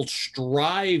of people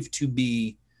strive to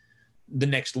be the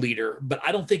next leader, but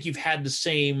I don't think you've had the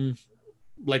same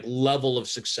level of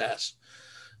success.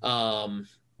 I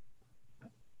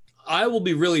will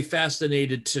be really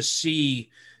fascinated to see.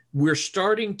 We're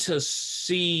starting to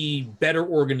see better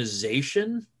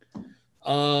organization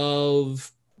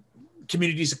of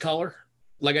communities of color.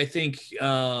 I think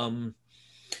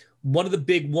one of the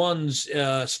big ones,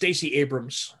 Stacey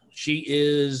Abrams. She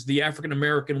is the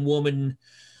African-American woman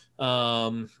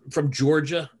from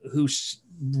Georgia who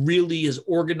really has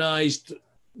organized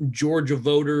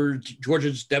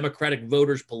Georgia's Democratic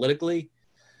voters politically.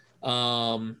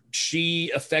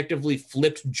 She effectively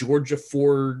flipped Georgia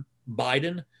for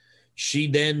Biden. She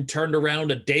then turned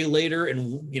around a day later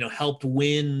and helped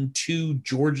win 2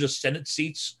 Georgia Senate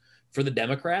seats for the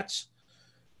Democrats.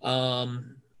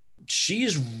 She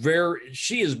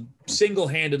is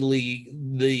single-handedly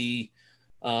the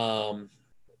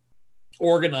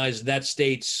organized that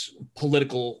state's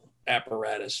political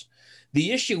apparatus.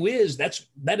 The issue is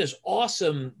that is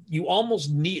awesome. You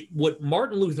almost need what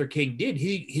Martin Luther King did.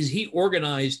 He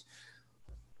organized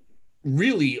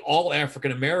really all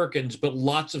African Americans, but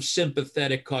lots of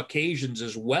sympathetic Caucasians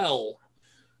as well.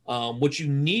 What you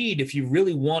need if you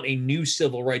really want a new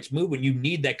civil rights movement, you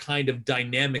need that kind of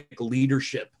dynamic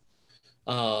leadership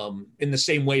in the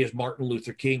same way as Martin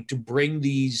Luther King to bring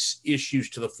these issues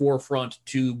to the forefront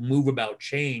to move about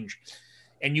change.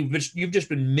 And you've just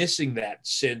been missing that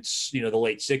since the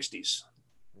late 60s.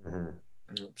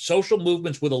 Mm-hmm. Social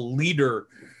movements with a leader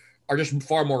are just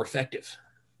far more effective.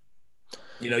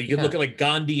 You can look at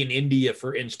Gandhi in India,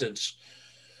 for instance,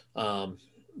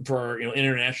 for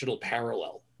international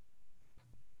parallel.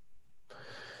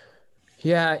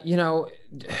 Yeah,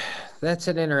 that's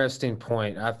an interesting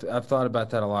point. I've thought about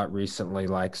that a lot recently,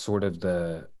 like sort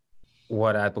of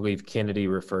what I believe Kennedy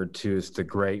referred to as the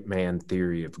great man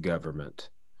theory of government,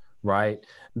 right?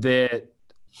 That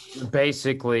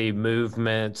basically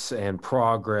movements and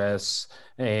progress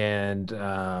and things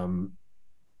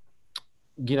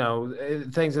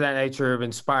of that nature are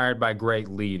inspired by great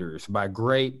leaders, by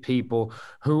great people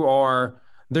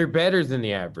they're better than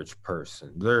the average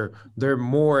person. They're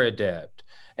more adept.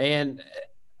 And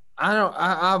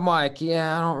I'm like,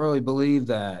 yeah, I don't really believe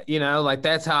that.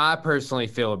 That's how I personally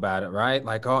feel about it, right?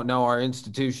 Like, oh no, our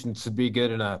institutions should be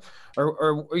good enough,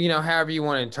 or however you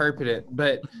want to interpret it.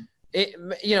 But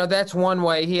that's one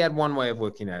way. He had one way of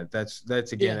looking at it. That's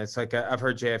again, It's like I've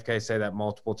heard JFK say that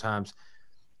multiple times.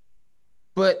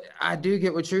 But I do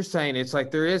get what you're saying. It's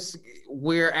like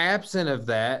we're absent of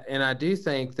that, and I do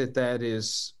think that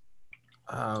is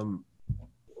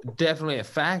definitely a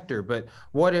factor. But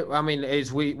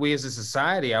as we as a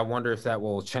society, I wonder if that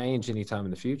will change anytime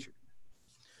in the future.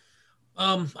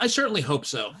 I certainly hope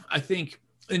so. I think,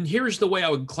 and here's the way I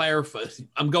would clarify.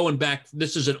 I'm going back.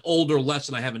 This is an older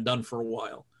lesson I haven't done for a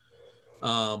while,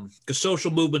 because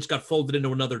social movements got folded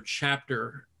into another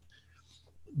chapter.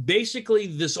 Basically,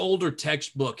 this older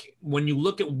textbook, when you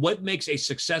look at what makes a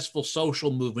successful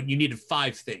social movement, you needed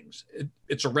 5 things.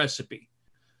 It's a recipe.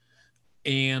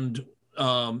 And,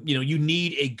 you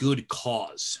need a good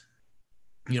cause,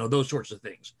 those sorts of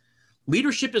things.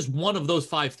 Leadership is one of those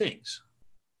 5 things.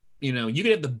 You know, you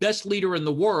can have the best leader in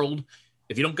the world.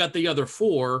 If you don't got the other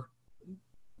 4,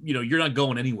 you know, you're not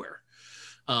going anywhere.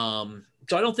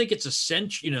 So I don't think it's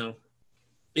essential, you know,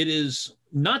 it is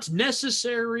not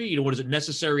necessary. You know, what is it?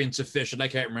 Necessary and sufficient. I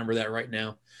can't remember that right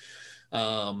now.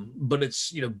 But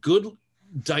it's, you know, good,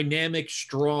 dynamic,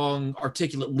 strong,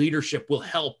 articulate leadership will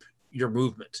help your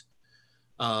movement.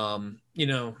 You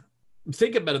know,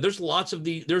 think about it. There's lots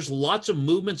of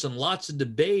movements and lots of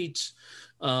debates.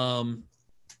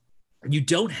 You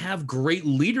don't have great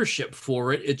leadership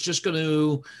for it. It's just going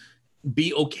to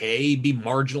be okay, be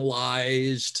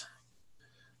marginalized,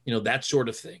 you know, that sort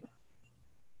of thing.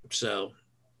 So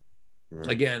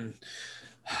again,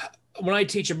 when I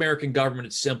teach American government,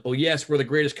 it's simple. Yes, we're the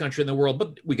greatest country in the world,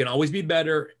 but we can always be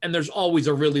better. And there's always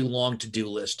a really long to-do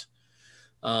list.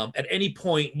 At any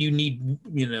point, you need,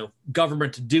 you know,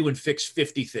 government to do and fix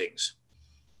 50 things.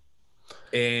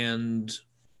 And,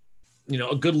 you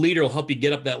know, a good leader will help you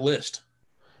get up that list.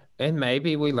 And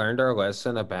maybe we learned our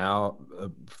lesson about a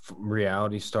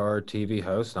reality star TV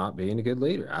host not being a good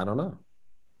leader. I don't know.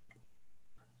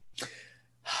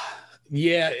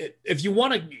 Yeah, if you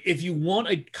want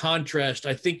a contrast,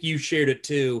 I think you shared it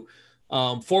too.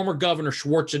 Former Governor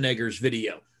Schwarzenegger's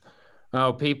video.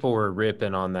 Oh, people were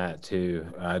ripping on that too.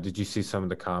 Did you see some of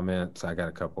the comments? I got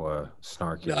a couple of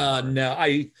snarky.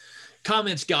 No,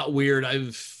 comments got weird.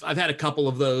 I've had a couple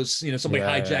of those. You know, somebody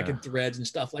hijacking threads and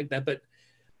stuff like that. But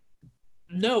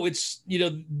no, it's, you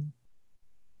know,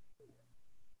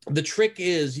 the trick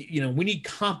is, you know, we need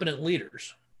competent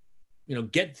leaders. You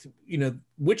know,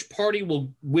 which party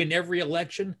will win every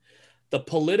election? The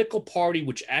political party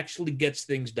which actually gets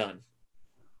things done.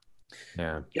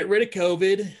 Yeah. Get rid of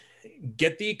COVID,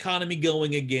 get the economy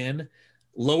going again,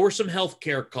 lower some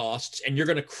healthcare costs, and you're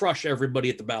going to crush everybody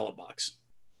at the ballot box.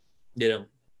 You know,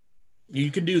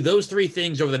 you can do those 3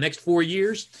 things over the next 4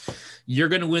 years. You're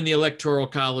going to win the Electoral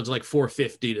College like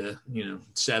 450 to, you know,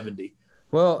 70.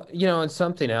 Well, you know, and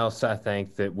something else I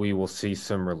think that we will see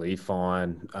some relief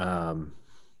on.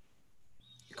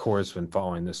 Cora's been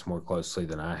following this more closely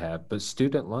than I have, but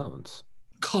student loans.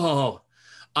 Oh,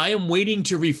 I am waiting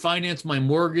to refinance my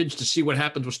mortgage to see what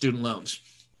happens with student loans.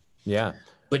 Yeah.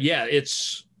 But yeah, you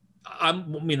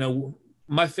know,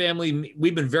 my family,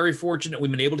 we've been very fortunate. We've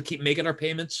been able to keep making our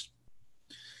payments.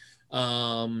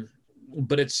 But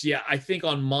it's, yeah, I think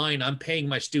on mine, I'm paying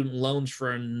my student loans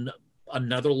for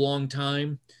another long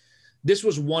time. This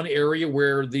was one area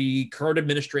where the current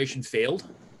administration failed.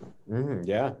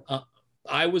 Yeah.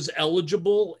 I was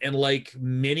eligible, and like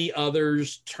many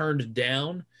others, turned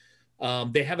down.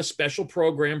 They have a special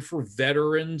program for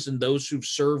veterans and those who've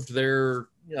served their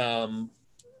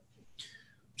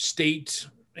state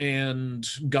and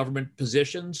government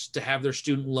positions to have their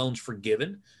student loans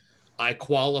forgiven. I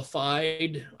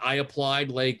qualified. I applied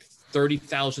like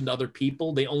 30,000 other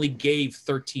people. They only gave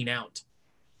 13 out.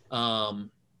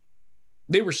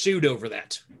 They were sued over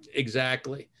that.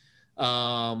 Exactly.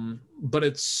 But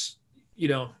it's, you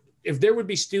know, if there would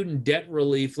be student debt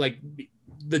relief, like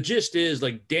the gist is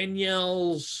like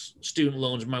Danielle's student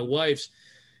loans, my wife's,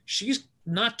 she's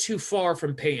not too far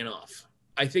from paying off.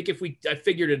 I think I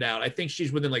figured it out. I think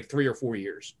she's within like 3 or 4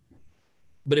 years.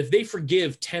 But if they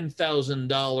forgive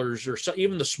 $10,000 or so,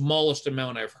 even the smallest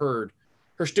amount I've heard,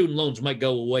 her student loans might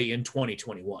go away in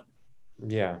 2021.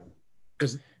 Yeah.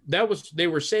 Because they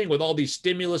were saying with all these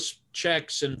stimulus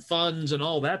checks and funds and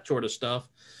all that sort of stuff,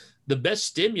 the best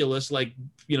stimulus, like,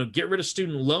 you know, get rid of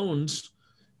student loans,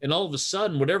 and all of a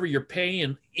sudden, whatever you're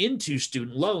paying into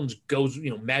student loans goes,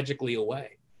 you know, magically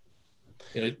away.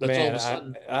 You know, that's all of a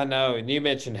sudden. I know. And you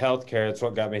mentioned healthcare. It's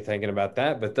what got me thinking about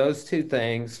that. But those 2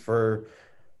 things for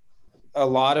a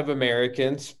lot of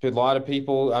Americans, a lot of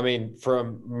people, I mean,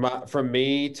 from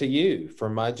me to you,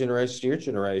 from my generation to your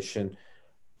generation,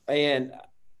 and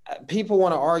people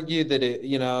want to argue that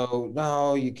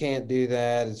no, you can't do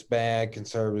that. It's bad,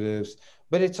 conservatives.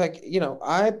 But it's like, you know,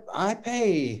 I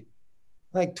pay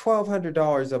like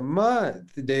 $1,200 a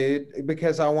month, dude,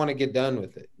 because I want to get done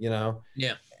with it, you know?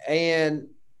 Yeah. And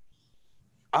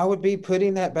I would be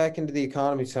putting that back into the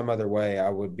economy some other way. I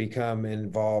would become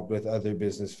involved with other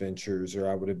business ventures, or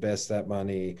I would invest that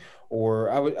money, or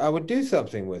I would do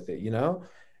something with it, you know?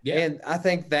 Yeah. And I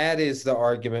think that is the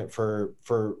argument for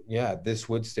this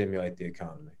would stimulate the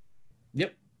economy.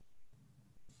 Yep.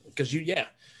 Because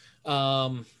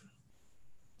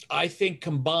I think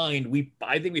combined,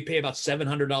 I think we pay about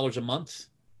 $700 a month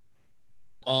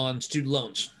on student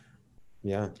loans.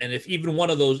 Yeah. And if one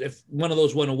of those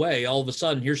went away, all of a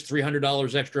sudden, here's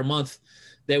 $300 extra a month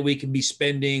that we can be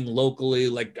spending locally.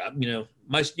 Like, you know,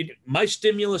 my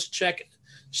stimulus check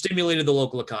stimulated the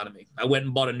local economy. I went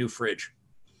and bought a new fridge.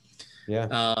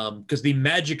 Yeah. Because the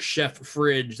Magic Chef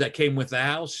fridge that came with the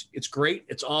house, it's great.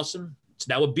 It's awesome. It's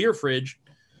now a beer fridge.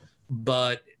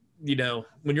 But, you know,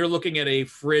 when you're looking at a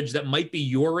fridge that might be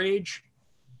your age,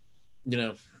 you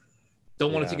know,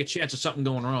 don't want to take a chance of something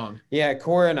going wrong. Yeah,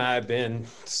 Cora and I have been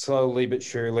slowly but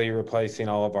surely replacing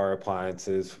all of our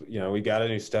appliances. You know, we got a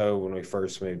new stove when we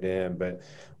first moved in, but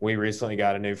we recently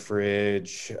got a new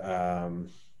fridge.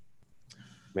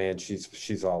 Man,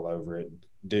 she's all over it.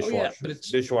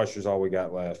 Dishwasher's all we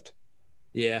got left.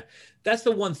 Yeah, that's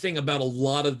the one thing about a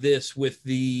lot of this with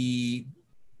the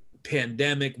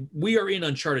pandemic. We are in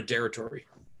uncharted territory.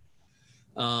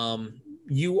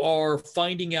 You are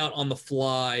finding out on the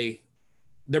fly.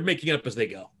 They're making it up as they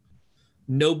go.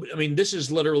 No, I mean, this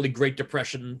is literally Great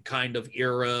Depression kind of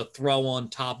era. Throw on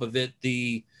top of it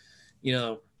the,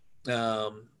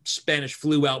 Spanish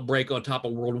flu outbreak on top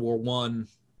of World War I,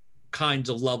 kinds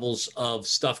of levels of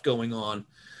stuff going on.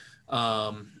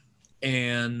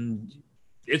 And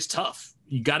it's tough.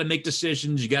 You got to make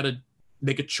decisions. You got to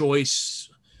make a choice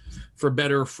for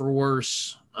better or for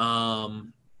worse.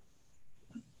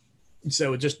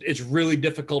 So it's really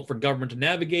difficult for government to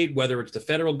navigate, whether it's the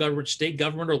federal government, state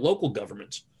government, or local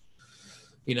governments.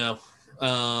 So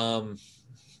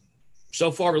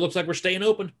far it looks like we're staying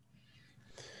open.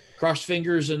 Cross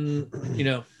fingers, and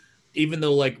even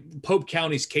though like Pope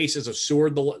County's cases have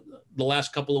soared the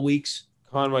last couple of weeks.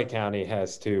 Conway County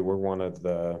has too. We're one of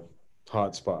the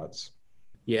hot spots.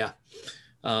 Yeah.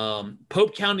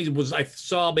 Pope County was, I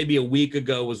saw maybe a week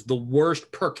ago, was the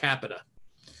worst per capita.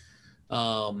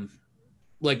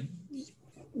 Like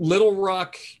Little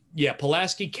Rock,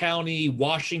 Pulaski County,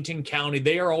 Washington County,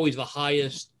 they are always the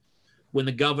highest. When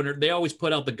they always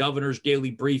put out the governor's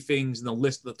daily briefings and the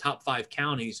list of the top 5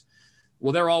 counties.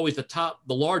 Well, they're always the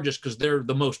largest because they're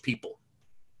the most people.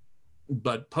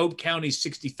 But Pope County,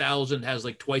 60,000, has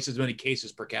like twice as many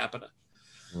cases per capita.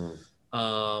 And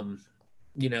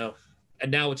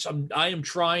now I am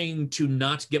trying to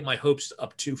not get my hopes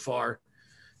up too far.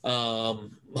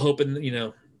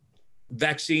 Hoping,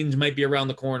 vaccines might be around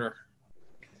the corner.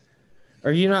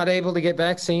 Are you not able to get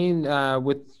vaccine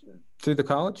through the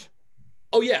college?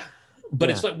 Oh yeah. But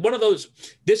it's like one of those,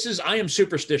 I am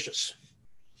superstitious.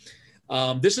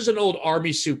 This is an old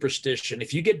Army superstition.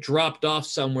 If you get dropped off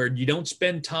somewhere, you don't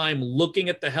spend time looking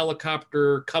at the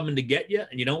helicopter coming to get you,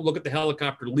 and you don't look at the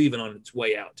helicopter leaving on its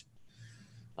way out.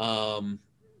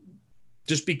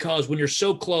 Just because when you're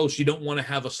so close, you don't want to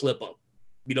have a slip up.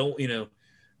 You don't,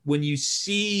 when you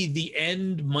see the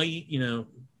end the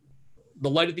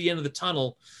light at the end of the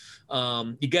tunnel,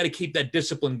 you got to keep that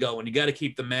discipline going. You got to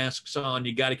keep the masks on.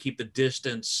 You got to keep the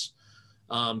distance.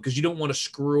 Because you don't want to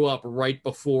screw up right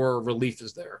before relief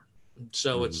is there.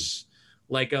 So it's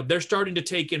like they're starting to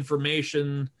take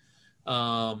information.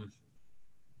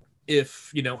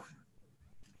 It's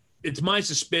my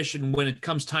suspicion when it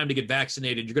comes time to get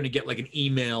vaccinated, you're going to get like an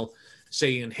email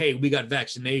saying, hey, we got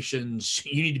vaccinations.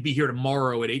 You need to be here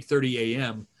tomorrow at 8:30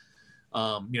 a.m.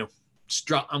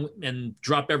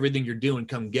 Drop everything you're doing,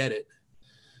 come get it.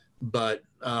 But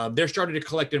they're starting to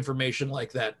collect information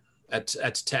like that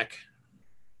at Tech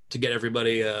to get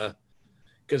everybody,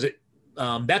 because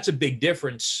that's a big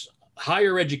difference.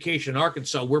 Higher education in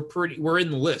Arkansas, we're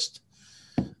in the list.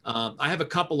 I have a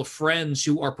couple of friends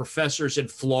who are professors in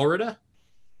Florida.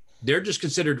 They're just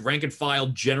considered rank and file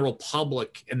general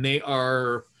public, and they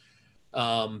are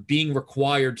being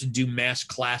required to do mass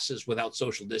classes without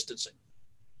social distancing.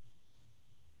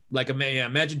 Like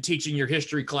imagine teaching your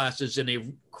history classes in a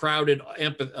crowded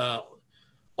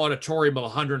auditorium of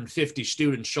 150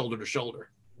 students shoulder to shoulder.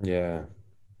 Yeah.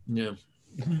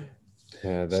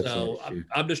 That's so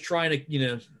I'm just trying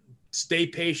to stay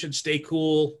patient, stay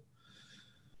cool,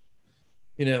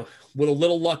 with a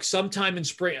little luck sometime in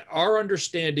spring. Our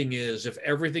understanding is if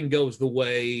everything goes the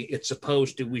way it's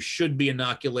supposed to, we should be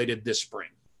inoculated this spring.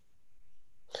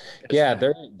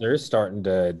 They're starting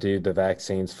to do the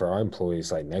vaccines for our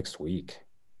employees like next week.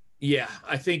 Yeah,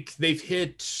 I think they've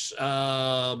hit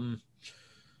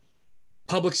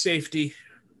public safety.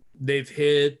 They've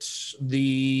hit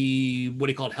the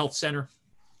health center.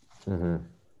 Mm-hmm.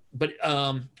 But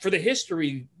for the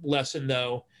history lesson,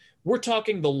 though, we're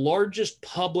talking the largest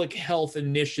public health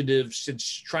initiative since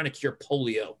trying to cure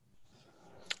polio.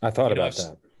 I thought about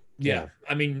that. Yeah.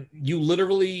 I mean, you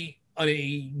literally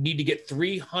need to get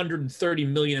 330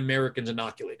 million Americans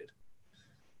inoculated.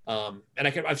 And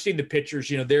I've seen the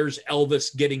pictures. There's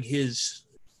Elvis getting his,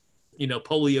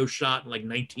 polio shot in like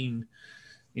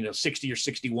 60 or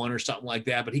 61 or something like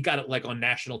that. But he got it like on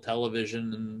national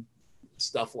television and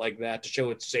stuff like that to show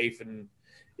it's safe and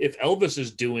if Elvis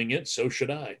is doing it, so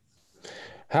should I.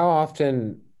 How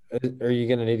often are you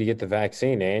going to need to get the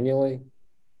vaccine? Annually?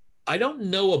 I don't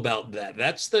know about that.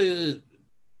 That's the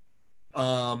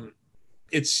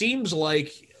it seems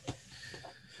like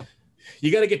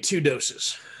you got to get 2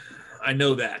 doses. I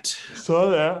know that. Saw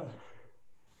that.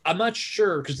 I'm not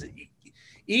sure because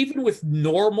even with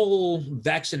normal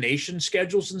vaccination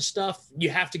schedules and stuff, you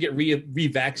have to get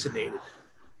revaccinated.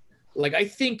 Like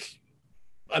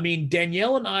I mean,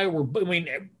 Danielle and I were,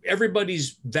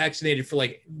 everybody's vaccinated for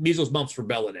like measles, mumps,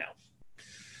 rubella now.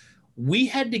 We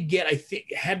had to get,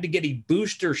 a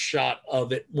booster shot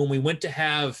of it when we went to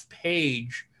have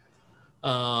Paige,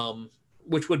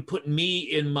 which would put me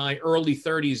in my early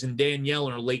 30s and Danielle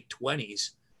in her late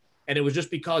 20s. And it was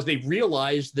just because they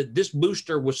realized that this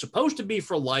booster was supposed to be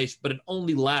for life, but it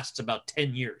only lasts about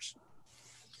 10 years.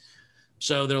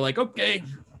 So they're like, okay,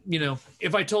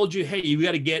 if I told you, hey, you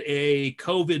got to get a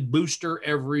COVID booster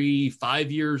every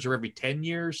 5 years or every 10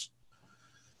 years,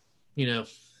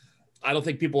 I don't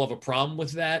think people have a problem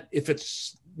with that. If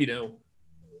it's,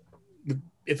 if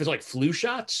it's like flu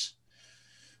shots,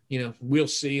 we'll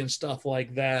see and stuff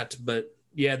like that. But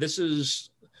yeah, this is,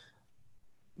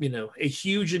 a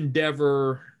huge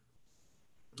endeavor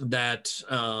that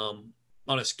on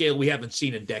a scale we haven't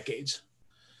seen in decades.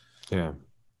 Yeah.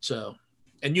 So,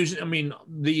 and using,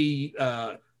 the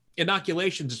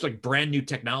inoculations is like brand new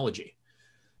technology.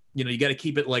 You got to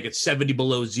keep it like at 70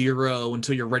 below zero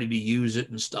until you're ready to use it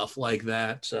and stuff like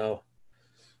that. So,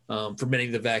 for many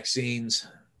of the vaccines.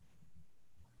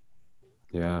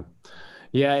 Yeah.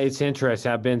 Yeah, it's interesting.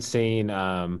 I've been seeing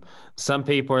some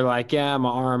people are like, yeah, my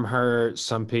arm hurts.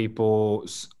 Some people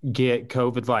get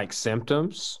COVID-like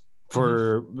symptoms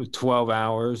for 12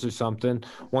 hours or something.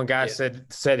 One guy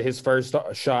said his first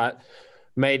shot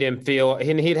made him feel,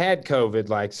 and he'd had COVID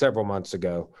like several months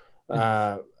ago.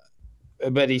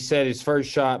 But he said his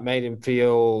first shot made him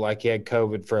feel like he had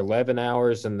COVID for 11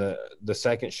 hours and the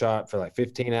second shot for like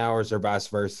 15 hours or vice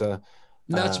versa.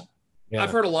 Yeah.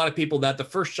 I've heard a lot of people that the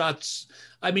first shots,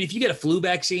 if you get a flu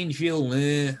vaccine, you feel,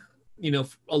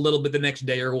 a little bit the next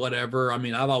day or whatever.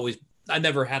 I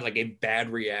never had like a bad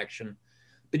reaction.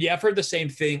 But yeah, I've heard the same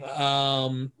thing.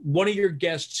 One of your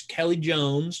guests, Kelly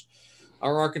Jones,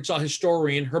 our Arkansas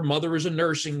historian, her mother is a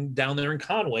nursing down there in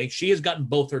Conway. She has gotten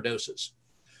both her doses.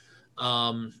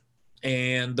 And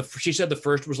she said the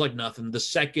first was like nothing. The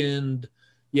second,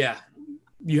 you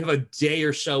have a day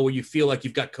or so where you feel like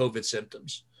you've got COVID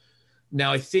symptoms.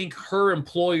 Now, I think her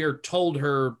employer told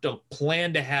her to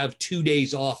plan to have 2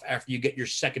 days off after you get your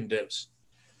second dose.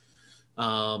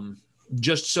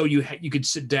 Just so you could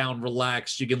sit down,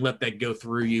 relax. You can let that go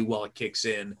through you while it kicks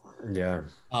in. Yeah.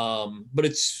 But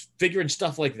it's figuring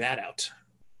stuff like that out.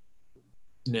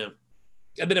 And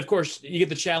then, of course, you get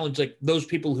the challenge, like those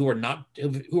people who are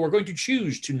going to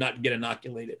choose to not get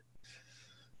inoculated.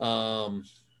 More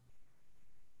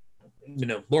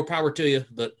power to you,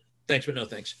 but thanks, but no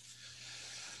thanks.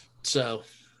 So,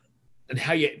 and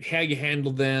how you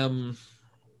handle them,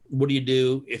 what do you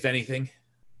do, if anything?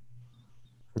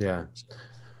 Yeah.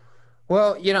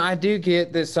 Well, I do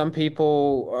get that some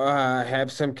people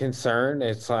have some concern.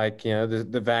 It's like,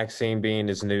 the vaccine being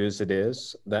as new as it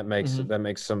is, that makes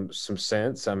some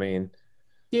sense.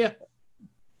 Yeah.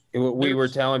 We were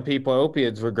telling people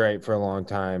opiates were great for a long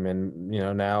time, and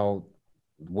now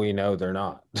we know they're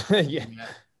not. Yeah.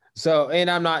 So, and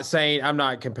I'm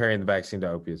not comparing the vaccine to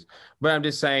opiates, but I'm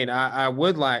just saying I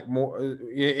would like more,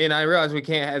 and I realize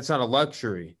it's not a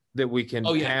luxury that we can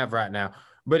have right now,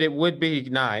 but it would be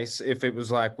nice if it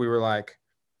was like, we were like,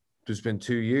 there's been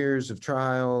 2 years of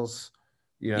trials,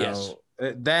 Yes.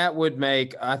 That would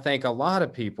make, I think, a lot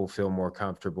of people feel more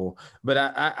comfortable. But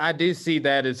I do see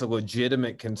that as a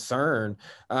legitimate concern.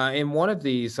 In one of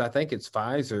these, I think it's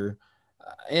Pfizer,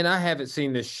 and I haven't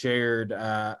seen this shared.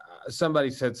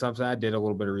 Somebody said something. I did a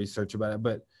little bit of research about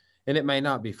it, and it may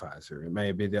not be Pfizer. It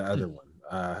may be the other one.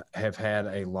 Have had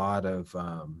a lot of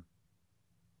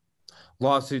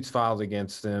lawsuits filed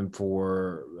against them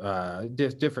for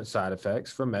different side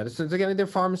effects from medicines. Again, they're a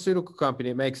pharmaceutical company.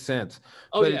 It makes sense.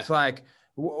 It's like,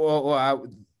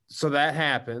 so that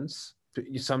happens.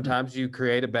 Sometimes you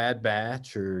create a bad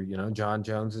batch, or, John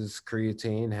Jones's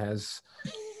creatine has,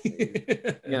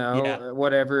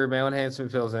 whatever male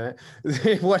enhancement pills in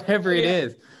it, whatever it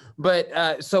is.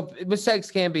 But so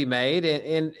mistakes can be made.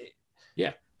 And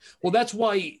yeah. Well, that's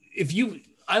why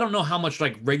I don't know how much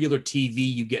like regular TV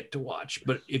you get to watch,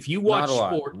 but if you watch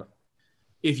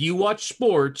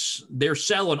sports, they're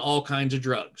selling all kinds of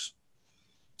drugs.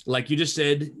 Like you just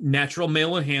said, natural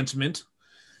male enhancement.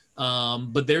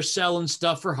 But they're selling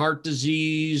stuff for heart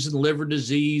disease and liver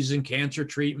disease and cancer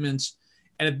treatments.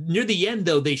 And near the end,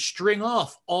 though, they string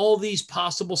off all these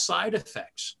possible side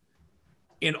effects.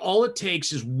 And all it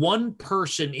takes is one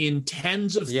person in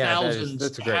tens of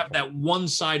thousands to have that one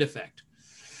side effect.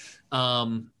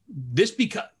 This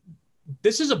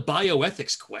is a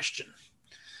bioethics question.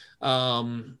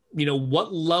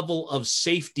 What level of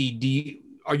safety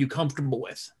are you comfortable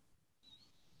with?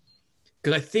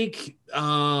 Because I think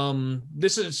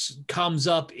this comes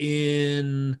up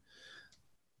in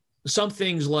some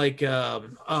things like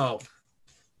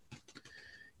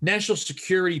national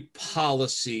security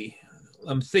policy.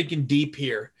 I'm thinking deep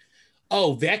here.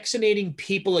 Vaccinating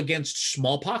people against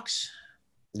smallpox?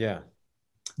 Yeah.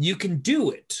 You can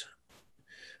do it.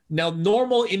 Now,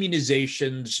 normal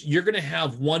immunizations, you're going to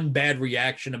have one bad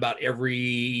reaction about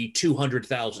every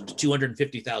 200,000 to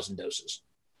 250,000 doses,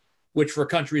 which for a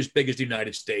country as big as the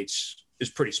United States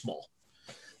is pretty small.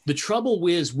 The trouble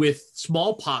is with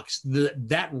smallpox,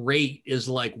 that rate is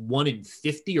like 1 in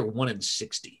 50 or 1 in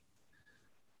 60.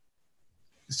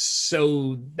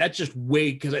 So that's just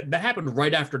because that happened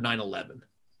right after 9/11.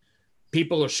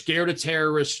 People are scared of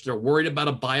terrorists. They're worried about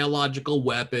a biological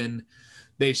weapon.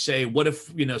 They say, what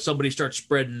if, somebody starts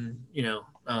spreading,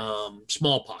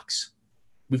 smallpox?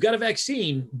 We've got a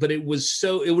vaccine, but it would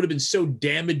have been so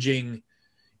damaging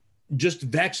just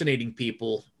vaccinating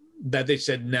people that they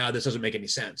said, no, this doesn't make any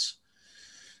sense.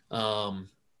 But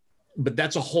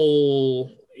that's a whole,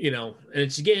 and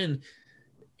it's again,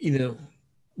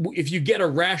 if you get a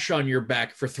rash on your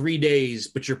back for 3 days,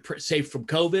 but you're safe from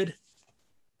COVID,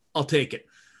 I'll take it,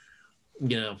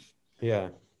 Yeah.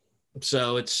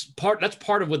 So that's part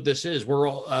of what this is. We're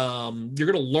all, you're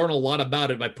going to learn a lot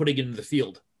about it by putting it in the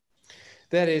field.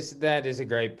 That is a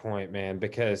great point, man,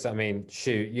 because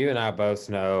shoot, you and I both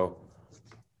know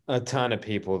a ton of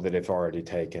people that have already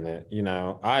taken it.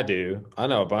 I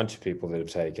know a bunch of people that have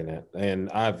taken it, and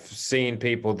I've seen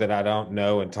people that I don't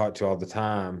know and talk to all the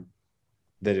time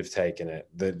that have taken it,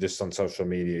 that just on social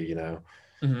media,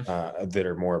 that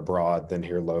are more abroad than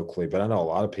here locally. But I know a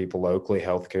lot of people locally,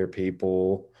 healthcare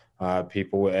people,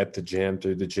 people at the gym,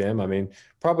 through the gym.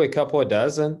 Probably a couple of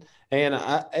dozen,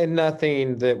 and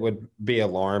nothing that would be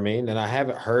alarming. And I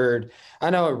haven't heard. I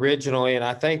know originally, and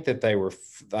I think they were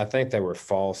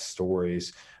false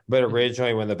stories. But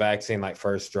originally, when the vaccine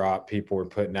first dropped, people were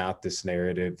putting out this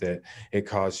narrative that it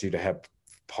caused you to have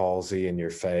palsy in your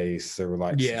face. There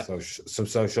were some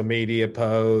social media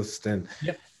posts and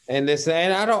this,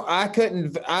 and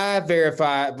I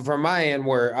verify from my end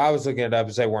where I was looking it up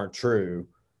as they weren't true.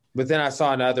 But then I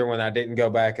saw another one. I didn't go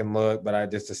back and look, but I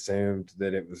just assumed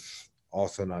that it was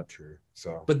also not true.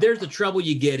 So, but there's the trouble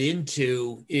you get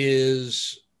into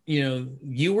is,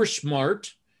 you were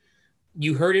smart.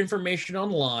 You heard information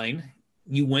online.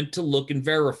 You went to look and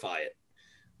verify it.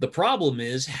 The problem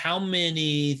is how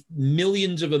many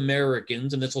millions of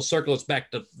Americans, and this will circle us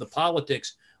back to the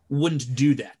politics, wouldn't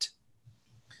do that.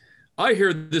 I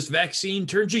hear this vaccine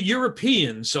turns you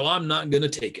European, so I'm not going to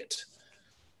take it.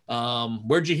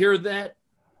 Where'd you hear that?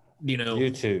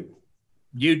 YouTube,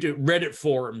 Reddit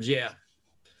forums, yeah.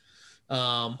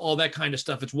 All that kind of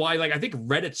stuff. It's why, I think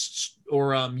Reddit's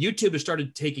or YouTube has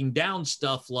started taking down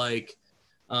stuff like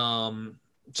some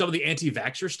of the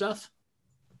anti-vaxxer stuff.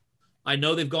 I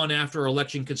know they've gone after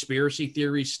election conspiracy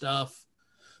theory stuff.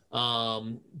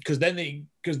 Because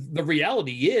the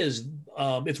reality is,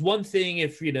 it's one thing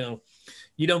if, you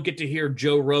don't get to hear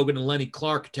Joe Rogan and Lenny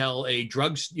Clark tell a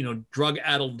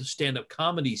drug-addled stand-up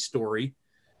comedy story,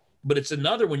 but it's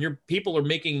another when people are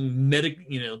making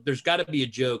there's got to be a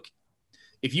joke.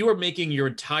 If you are making your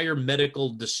entire medical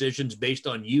decisions based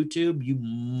on YouTube, you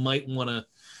might want to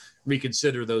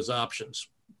reconsider those options.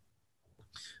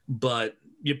 But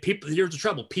here's the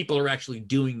trouble. People are actually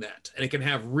doing that, and it can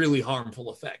have really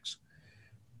harmful effects.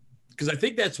 Because I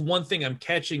think that's one thing I'm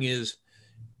catching is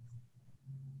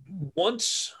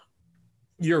once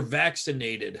you're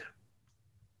vaccinated,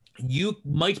 you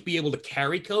might be able to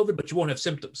carry COVID, but you won't have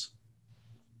symptoms.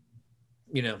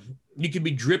 You could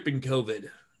be dripping COVID,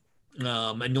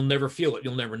 and you'll never feel it.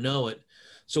 You'll never know it.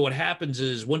 So what happens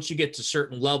is once you get to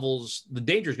certain levels, the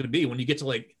danger is going to be when you get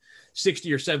to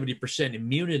 60 or 70%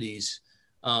 immunities,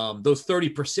 those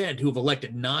 30% who have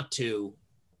elected not to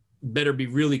better be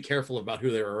really careful about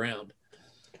who they're around.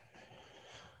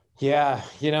 Yeah.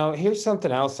 Here's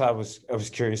something else I was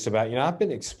curious about. I've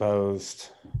been exposed.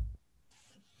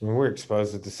 We're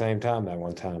exposed at the same time that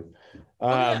one time.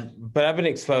 But I've been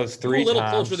exposed 3 times. A little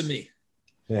closer than me.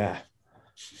 Yeah.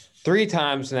 3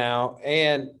 times now.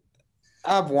 And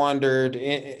I've wondered,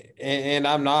 and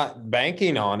I'm not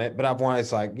banking on it, but I've wondered,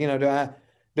 it's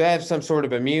do I have some sort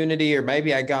of immunity, or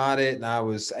maybe I got it and I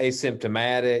was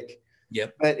asymptomatic?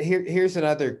 Yep. But here's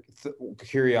another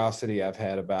curiosity I've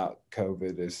had about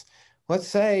COVID is, let's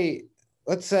say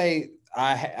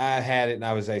I had it and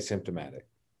I was asymptomatic.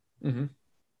 Mm-hmm.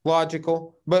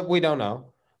 Logical, but we don't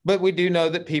know. But we do know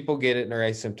that people get it and are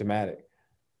asymptomatic.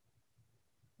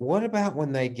 What about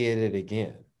when they get it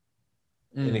again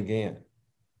and again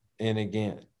and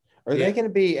again? Are they going to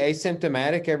be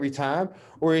asymptomatic every time,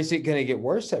 or is it going to get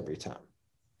worse every time?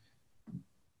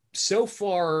 So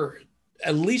far,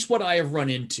 at least what I have run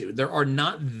into, there are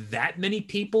not that many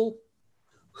people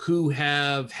who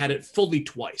have had it fully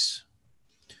twice.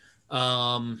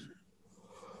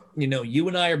 You know, you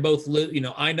and I are both,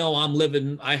 I know I'm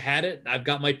living, I had it, I've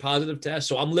got my positive test,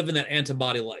 so I'm living that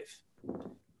antibody life.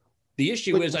 The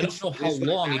issue is I don't know how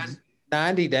long.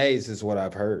 90 days is what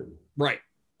I've heard. Right.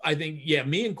 I think,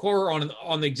 me and Cora are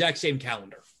on the exact same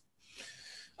calendar.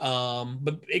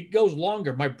 But it goes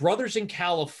longer. My brother's in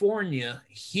California.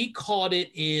 He caught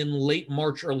it in late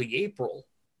March, early April,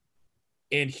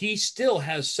 and he still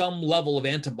has some level of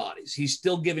antibodies. He's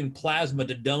still giving plasma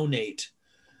to donate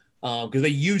because they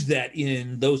use that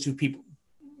in those people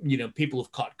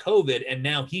who've caught COVID, and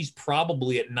now he's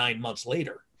probably at 9 months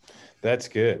later. That's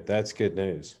good. That's good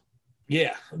news.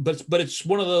 Yeah, but it's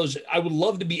one of those. I would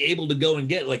love to be able to go and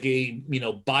get like a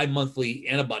bi-monthly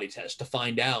antibody test to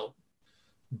find out,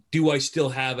 do I still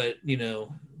have it,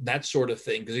 that sort of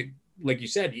thing. Because like you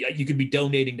said, you could be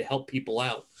donating to help people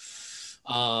out.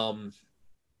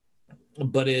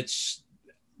 But it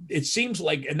seems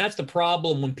like, and that's the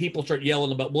problem when people start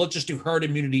yelling about, well, let's just do herd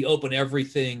immunity, open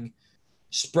everything,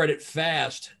 spread it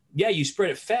fast. Yeah, you spread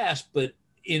it fast, but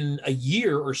in a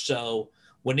year or so,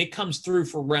 when it comes through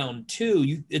for round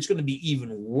 2, it's going to be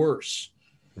even worse.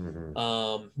 Mm-hmm.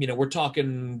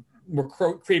 We're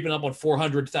creeping up on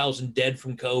 400,000 dead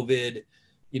from COVID.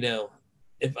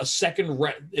 If a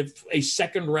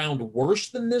second round worse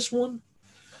than this one,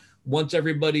 once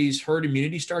everybody's herd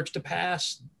immunity starts to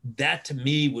pass, that to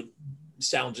me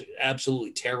sounds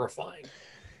absolutely terrifying.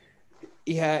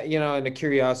 Yeah, and the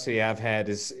curiosity I've had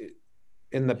is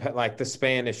in the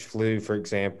Spanish flu, for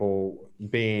example,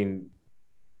 being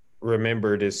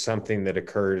remembered as something that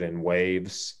occurred in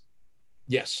waves.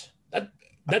 Yes. I've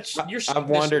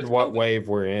wondered what wave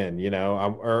we're in,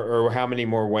 or how many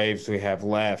more waves we have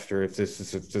left, or if this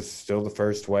is still the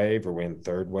first wave, or we're in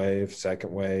third wave,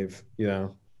 second wave,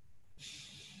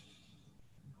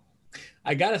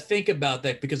 I got to think about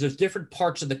that because there's different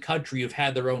parts of the country who've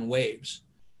had their own waves.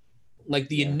 Like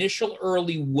the initial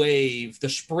early wave, the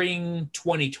spring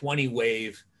 2020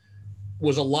 wave,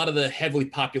 was a lot of the heavily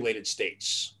populated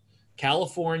states.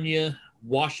 California,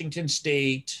 Washington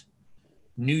State,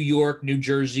 New York, New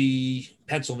Jersey,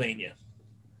 Pennsylvania.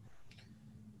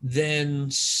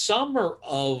 Then summer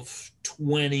of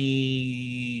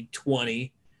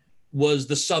 2020 was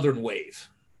the southern wave.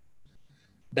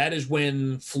 That is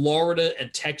when Florida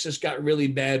and Texas got really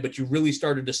bad, but you really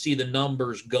started to see the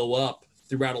numbers go up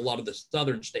throughout a lot of the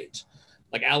southern states.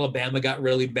 Like Alabama got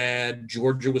really bad.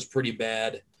 Georgia was pretty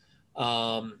bad.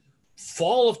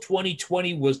 Fall of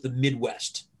 2020 was the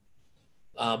Midwest.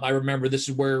 I remember this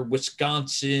is where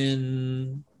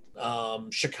Wisconsin,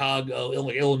 Chicago,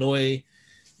 Illinois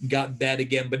got bad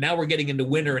again. But now we're getting into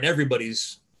winter and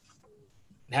everybody's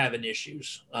having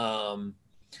issues.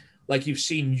 Like you've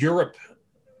seen Europe.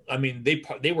 I mean,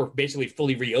 they were basically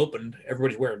fully reopened.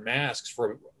 Everybody's wearing masks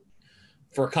for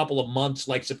a couple of months,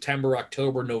 like September,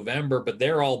 October, November, but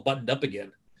they're all buttoned up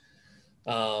again.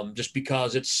 Just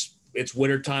because it's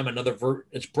wintertime,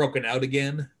 it's broken out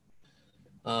again.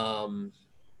 And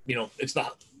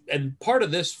part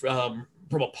of this, from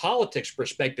a politics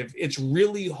perspective, it's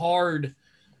really hard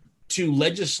to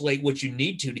legislate what you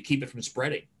need to keep it from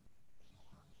spreading.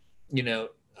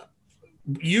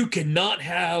 You cannot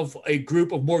have a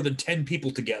group of more than 10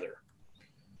 people together.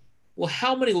 Well,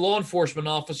 how many law enforcement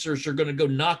officers are going to go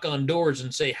knock on doors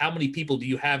and say, how many people do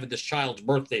you have at this child's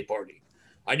birthday party?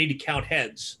 I need to count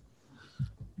heads.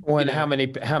 Well, how many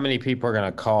people are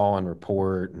going to call and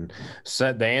report? And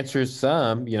so the answer is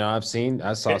some. I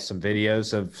saw some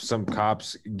videos of some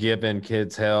cops giving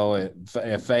kids hell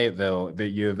at Fayetteville, the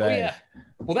U of A. Oh, yeah.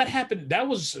 Well, that happened.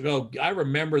 I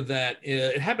remember that.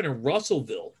 It happened in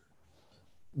Russellville.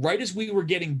 Right as we were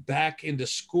getting back into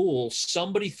school,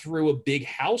 somebody threw a big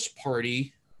house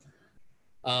party,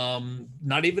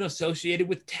 not even associated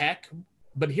with tech.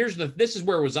 But this is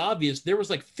where it was obvious. There was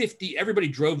like 50, everybody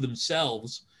drove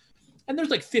themselves. And there's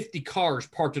like 50 cars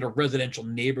parked in a residential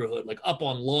neighborhood, like up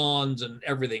on lawns and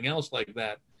everything else like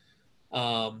that.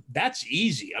 That's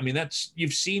easy. I mean,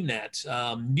 you've seen that.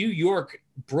 New York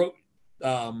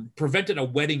prevented a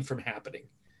wedding from happening.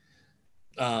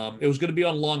 It was going to be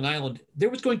on Long Island. There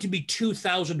was going to be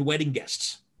 2,000 wedding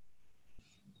guests.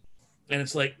 And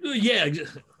it's like, yeah,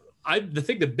 I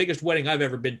think the biggest wedding I've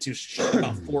ever been to is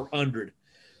about 400.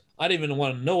 I don't even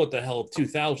want to know what the hell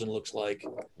 2,000 looks like.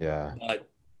 Yeah. But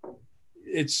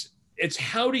it's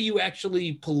how do you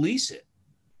actually police it?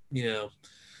 You know,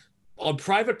 on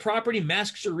private property,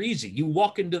 masks are easy. You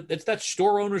walk into that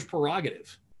store owner's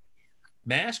prerogative.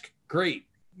 Mask, great.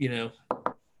 You know,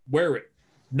 wear it.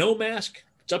 No mask,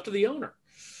 it's up to the owner.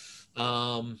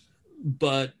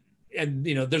 But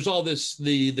you know, there's all this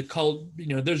the cult.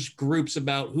 You know, there's groups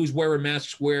about who's wearing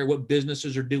masks where, what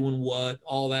businesses are doing what,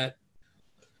 all that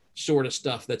sort of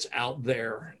stuff that's out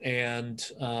there. And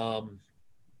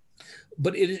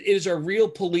but it is a real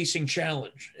policing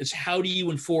challenge. It's how do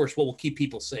you enforce what will keep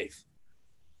people safe?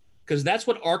 Because that's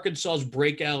what Arkansas's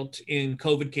breakout in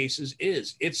COVID cases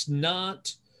is. It's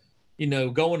not, you know,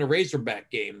 going to Razorback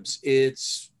games.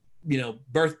 It's, you know,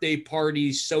 birthday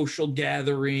parties, social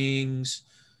gatherings,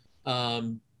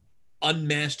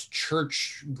 unmasked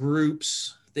church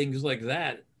groups, things like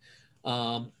that.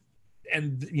 And,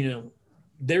 you know,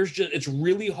 it's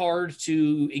really hard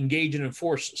to engage and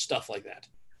enforce stuff like that.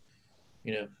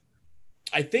 You know,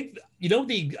 I think, you know,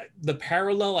 the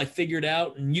parallel I figured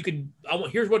out, and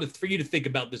here's what for you to think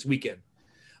about this weekend.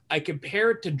 I compare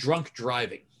it to drunk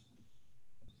driving.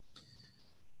 A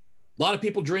lot of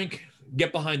people drink,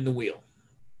 get behind the wheel.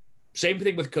 Same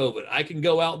thing with COVID. I can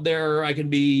go out there. I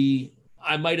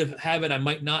might have it. I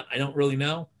might not. I don't really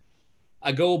know.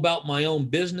 I go about my own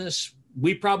business.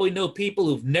 We probably know people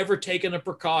who've never taken a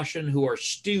precaution, who are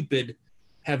stupid,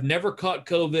 have never caught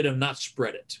COVID, and not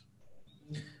spread it.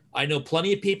 I know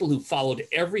plenty of people who followed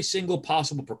every single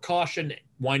possible precaution,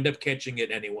 wind up catching it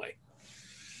anyway.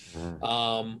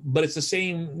 But it's the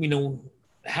same, you know,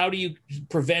 how do you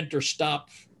prevent or stop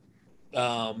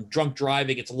drunk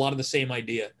driving? It's a lot of the same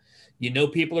idea. You know,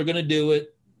 people are going to do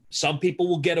it. Some people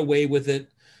will get away with it.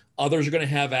 Others are going to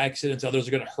have accidents. Others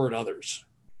are going to hurt others.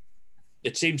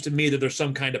 It seems to me that there's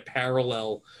some kind of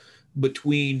parallel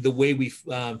between the way we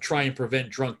try and prevent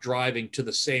drunk driving to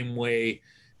the same way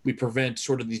we prevent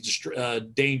sort of these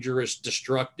dangerous,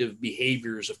 destructive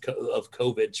behaviors of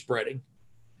COVID spreading.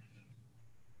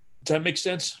 Does that make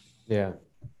sense? Yeah.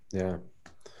 Yeah.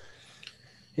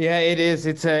 Yeah, it is.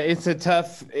 It's a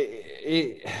tough.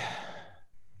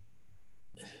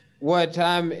 What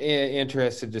I'm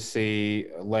interested to see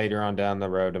later on down the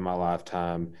road in my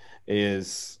lifetime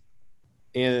is,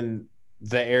 in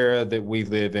the era that we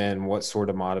live in, what sort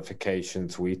of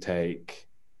modifications we take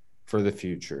for the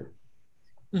future.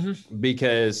 Mm-hmm.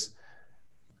 Because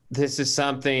this is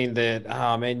something that,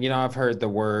 oh man, you know, I've heard the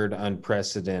word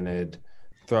unprecedented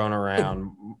thrown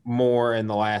around more in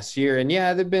the last year. And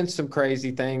yeah, there've been some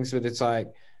crazy things, but it's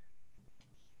like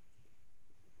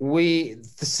the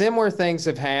similar things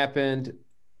have happened.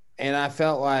 And I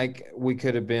felt like we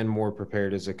could have been more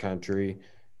prepared as a country,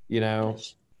 you know,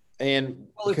 and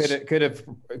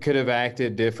could have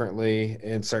acted differently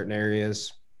in certain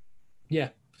areas. Yeah.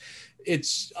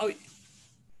 It's,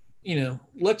 you know,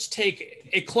 let's take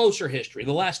a closer history,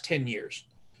 the last 10 years.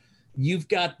 You've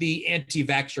got the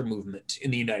anti-vaxxer movement in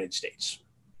the United States.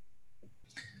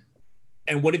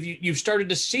 And what have you've started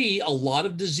to see a lot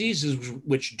of diseases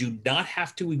which do not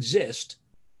have to exist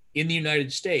in the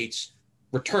United States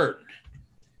return.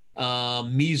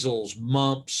 Measles,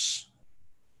 mumps,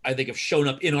 I think have shown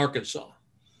up in Arkansas.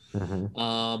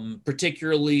 Mm-hmm.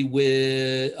 Particularly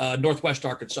with Northwest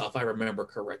Arkansas, if I remember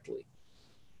correctly.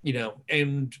 You know,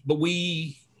 but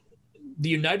the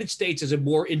United States is a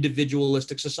more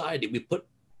individualistic society. We put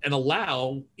and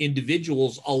allow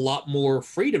individuals a lot more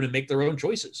freedom to make their own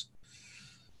choices.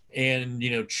 And, you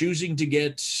know, choosing to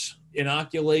get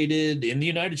inoculated in the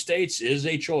United States is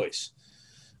a choice.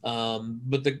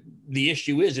 But the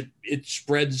issue is it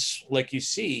spreads, like you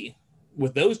see,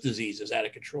 with those diseases out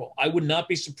of control. I would not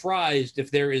be surprised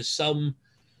if there is some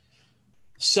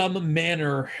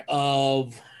manner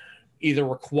of either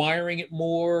requiring it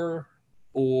more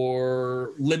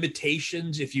or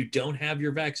limitations if you don't have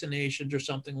your vaccinations or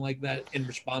something like that in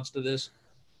response to this.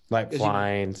 Like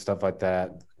flying, stuff like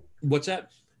that. What's that?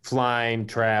 Flying,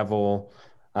 travel.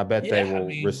 I bet they will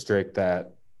restrict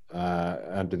that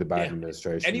under the Biden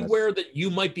administration. Anywhere that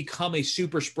you might become a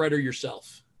super spreader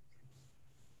yourself.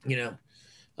 You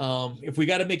know, if we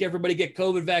got to make everybody get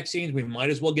COVID vaccines, we might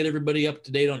as well get everybody up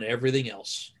to date on everything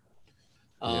else.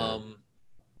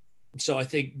 So I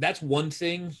think that's one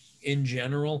thing in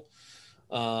general.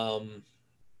 Again,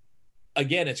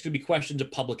 it's going to be questions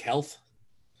of public health.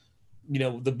 You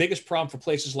know, the biggest problem for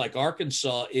places like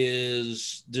Arkansas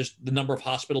is just the number of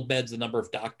hospital beds, the number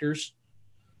of doctors.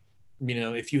 You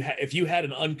know, if you had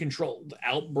an uncontrolled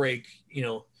outbreak, you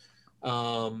know,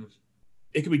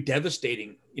 it could be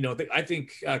devastating. You know, I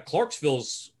think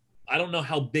Clarksville's, I don't know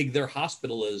how big their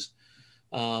hospital is.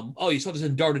 Oh, you saw this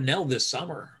in Dardanelle this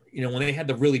summer. You know, when they had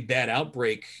the really bad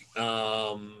outbreak,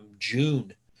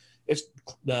 June, it's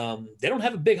they don't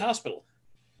have a big hospital,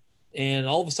 and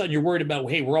all of a sudden you're worried about,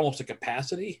 hey, we're almost at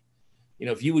capacity. You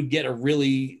know, if you would get a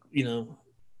really, you know,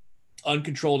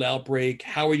 uncontrolled outbreak,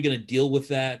 how are you going to deal with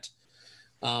that?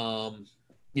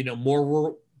 You know, more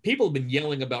rural people have been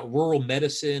yelling about rural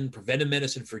medicine, preventive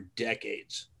medicine for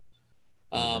decades.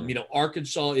 You know,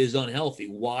 Arkansas is unhealthy.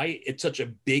 Why? It's such a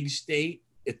big state.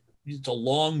 It's a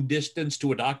long distance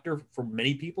to a doctor for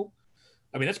many people.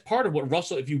 I mean, that's part of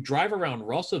what if you drive around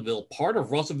Russellville, part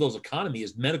of Russellville's economy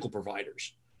is medical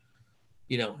providers.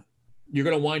 You know, you're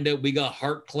going to wind up, we got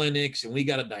heart clinics and we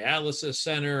got a dialysis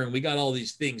center and we got all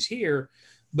these things here.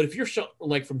 But if you're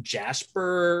like from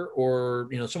Jasper or,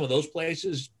 you know, some of those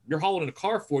places, you're hauling in a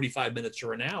car 45 minutes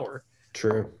or an hour.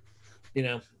 True. You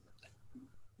know,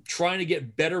 trying to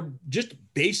get better, just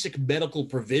basic medical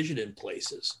provision in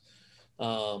places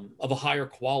of a higher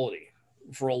quality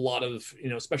for a lot of, you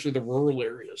know, especially the rural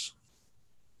areas.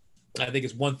 I think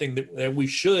it's one thing that we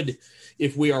should,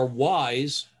 if we are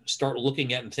wise, start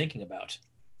looking at and thinking about.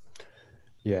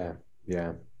 Yeah.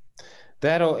 Yeah.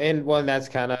 That's what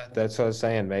I was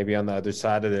saying. Maybe on the other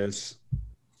side of this,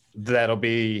 that'll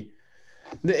be,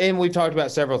 and we've talked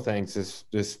about several things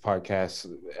this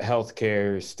podcast: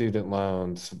 healthcare, student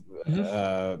loans,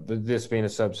 this being a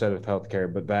subset of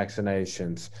healthcare, but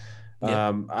vaccinations.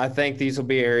 Yep. I think these will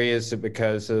be areas that,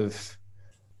 because of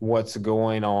what's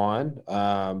going on,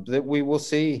 that we will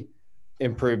see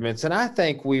improvements, and I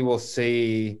think we will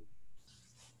see.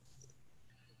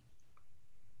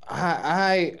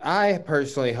 I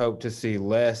personally hope to see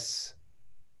less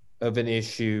of an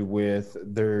issue with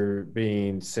there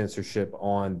being censorship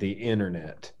on the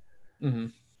internet. Mm-hmm.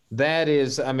 That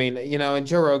is, I mean, you know, and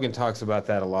Joe Rogan talks about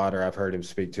that a lot, or I've heard him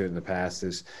speak to it in the past,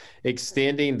 is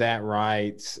extending that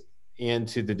right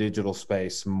into the digital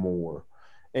space more.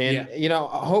 And, you know,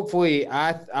 hopefully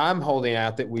I'm holding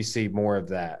out that we see more of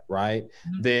that, right?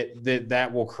 Mm-hmm.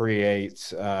 That will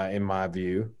create, in my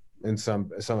view, and some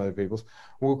other people's,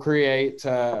 will create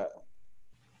kind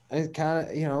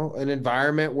of, you know, an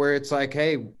environment where it's like,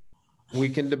 hey, we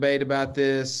can debate about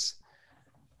this,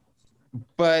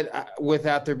 but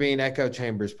without there being echo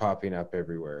chambers popping up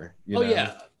everywhere. You know?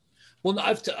 Yeah. Well,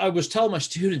 I was telling my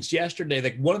students yesterday,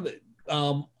 like one of the,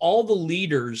 all the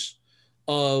leaders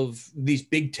of these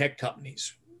big tech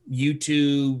companies,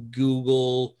 YouTube,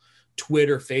 Google,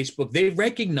 Twitter, Facebook, they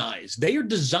recognize they are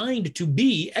designed to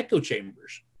be echo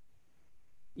chambers.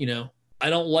 You know, I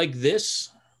don't like this,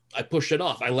 I push it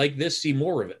off. I like this, see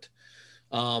more of it.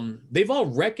 They've all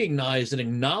recognized and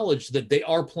acknowledged that they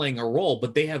are playing a role,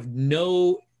 but they have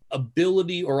no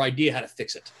ability or idea how to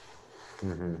fix it.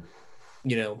 Mm-hmm.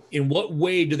 You know, in what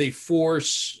way do they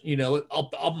force, you know,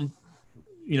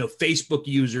 you know, Facebook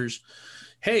users,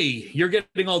 hey, you're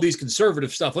getting all these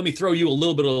conservative stuff. Let me throw you a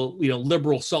little bit of, you know,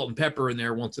 liberal salt and pepper in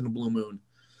there once in a blue moon.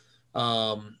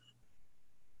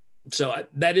 So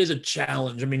that is a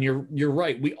challenge. I mean, you're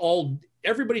right.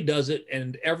 Everybody does it,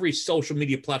 and every social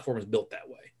media platform is built that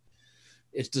way.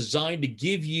 It's designed to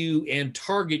give you and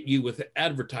target you with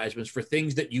advertisements for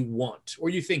things that you want or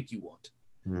you think you want.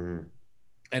 Mm-hmm.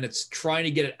 And it's trying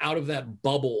to get it out of that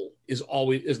bubble is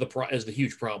the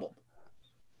huge problem.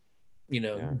 You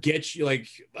know, get you, like,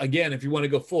 again, if you want to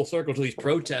go full circle to these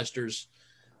protesters,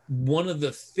 one of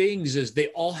the things is they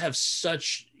all have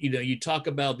such, you know, you talk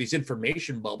about these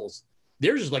information bubbles.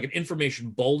 Theirs is like an information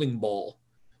bowling ball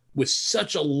with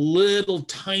such a little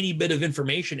tiny bit of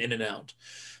information in and out.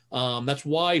 That's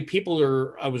why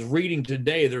I was reading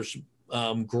today, there's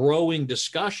growing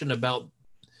discussion about,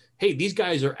 hey, these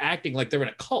guys are acting like they're in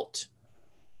a cult.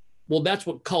 Well, that's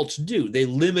what cults do. They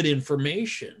limit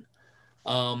information.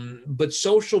 But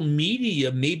social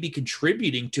media may be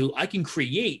contributing to, I can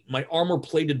create my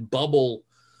armor-plated bubble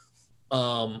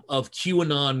of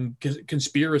QAnon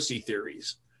conspiracy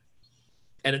theories.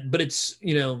 But it's,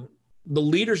 you know, the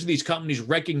leaders of these companies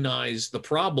recognize the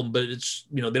problem, but it's,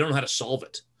 you know, they don't know how to solve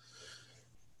it.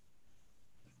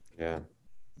 Yeah.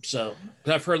 So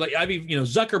I've heard, like, you know,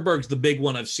 Zuckerberg's the big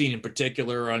one I've seen in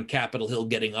particular on Capitol Hill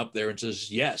getting up there and says,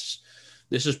 yes,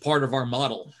 this is part of our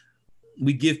model.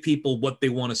 We give people what they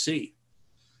want to see,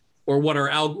 or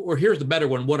or here's the better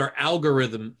one, what our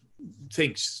algorithm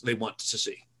thinks they want to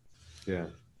see. Yeah.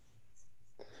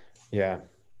 Yeah.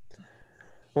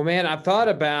 Well, man, I've thought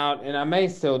about, and I may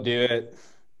still do it,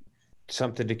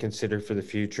 something to consider for the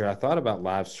future. I thought about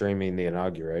live streaming the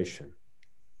inauguration.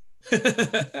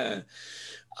 I'm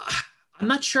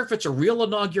not sure if it's a real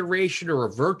inauguration or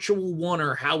a virtual one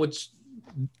or how it's.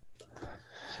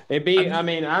 I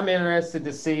mean, I'm interested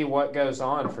to see what goes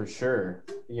on for sure.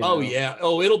 Oh, yeah.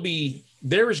 Oh,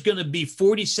 there's going to be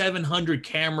 4,700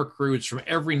 camera crews from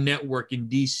every network in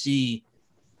DC.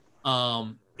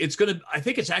 I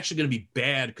think it's actually going to be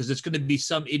bad because it's going to be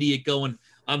some idiot going,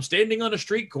 I'm standing on a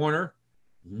street corner.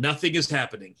 Nothing is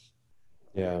happening.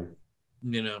 Yeah.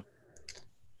 You know?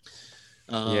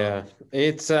 Yeah.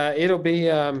 It'll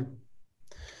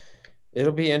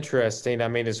be interesting. I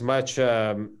mean, as much,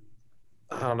 I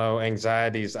don't know,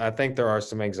 anxieties. I think there are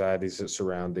some anxieties that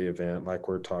surround the event, like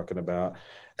we're talking about.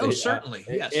 Oh, certainly.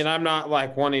 Yes. And I'm not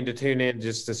like wanting to tune in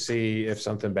just to see if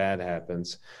something bad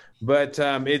happens, but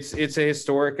it's a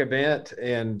historic event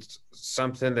and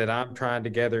something that I'm trying to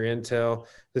gather intel.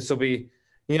 This will be,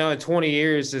 in 20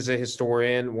 years as a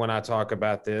historian, when I talk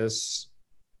about this.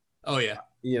 Oh, yeah.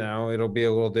 It'll be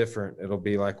a little different. It'll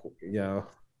be like,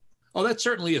 Oh, that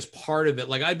certainly is part of it.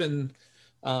 Like I've been,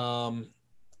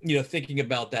 thinking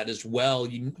about that as well.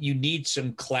 You need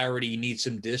some clarity, you need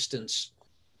some distance.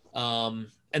 And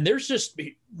there's just,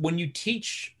 when you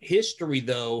teach history,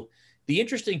 though, the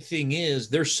interesting thing is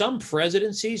there's some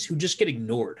presidencies who just get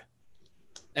ignored.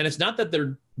 And it's not that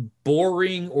they're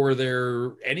boring or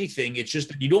they're anything. It's just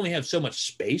that you only have so much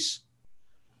space.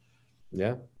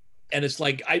 Yeah. And it's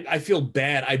like, I feel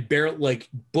bad. I barely, like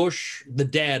Bush, the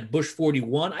dad, Bush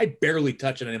 41, I barely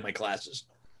touch it in any of my classes.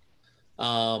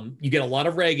 You get a lot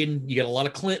of Reagan, you get a lot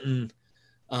of Clinton.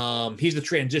 He's the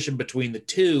transition between the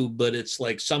two, but it's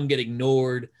like some get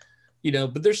ignored,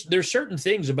 but there's certain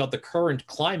things about the current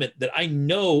climate that I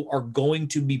know are going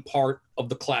to be part of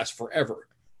the class forever.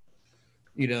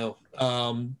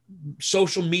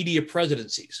 Social media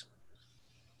presidencies.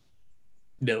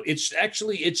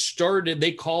 It started,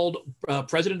 they called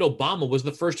President Obama was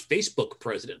the first Facebook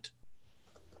president.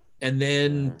 And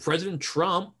then President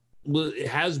Trump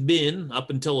has been,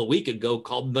 up until a week ago,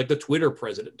 called like the Twitter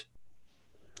president.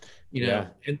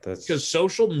 And because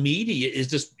social media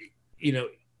is this,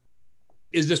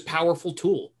 is this powerful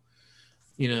tool.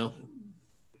 You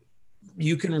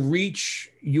can reach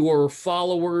your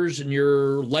followers and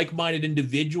your like-minded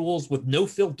individuals with no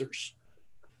filters.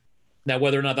 Now,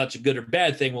 whether or not that's a good or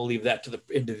bad thing, we'll leave that to the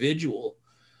individual.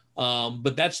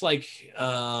 But that's like,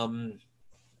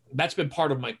 that's been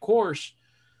part of my course.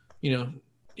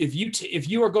 If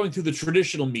you are going through the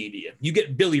traditional media, you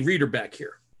get Billy Reeder back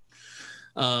here.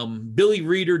 Billy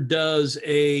Reeder does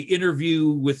a interview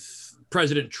with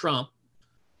President Trump.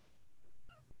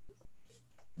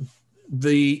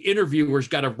 The interviewer's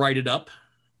got to write it up,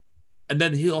 and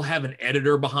then he'll have an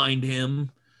editor behind him.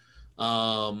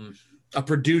 A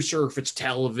producer, if it's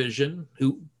television,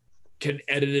 who can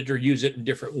edit it or use it in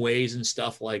different ways and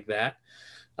stuff like that.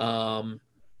 And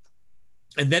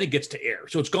then it gets to air.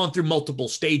 So it's gone through multiple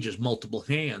stages, multiple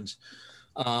hands.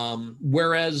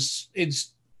 Whereas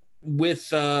it's with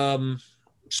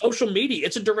social media,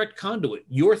 it's a direct conduit.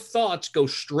 Your thoughts go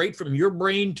straight from your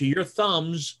brain to your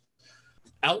thumbs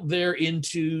out there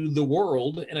into the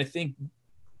world. And I think,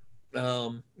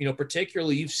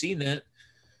 particularly you've seen that.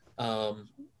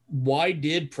 Why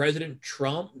did President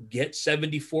Trump get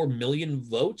 74 million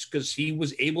votes? Because he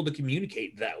was able to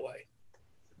communicate that way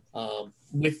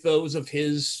with those of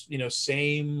his,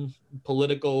 same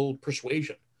political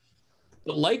persuasion.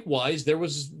 But likewise, there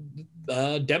was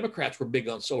Democrats were big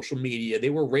on social media.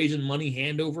 They were raising money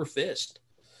hand over fist.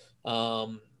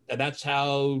 And that's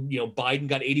how, Biden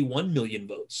got 81 million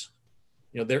votes.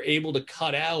 They're able to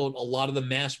cut out a lot of the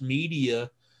mass media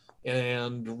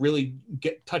and really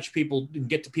touch people and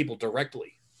get to people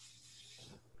directly.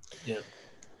 Yeah.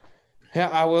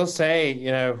 I will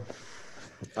say,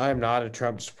 I'm not a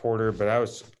Trump supporter, but I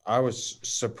was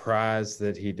surprised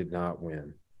that he did not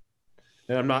win.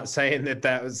 And I'm not saying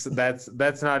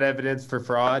that's not evidence for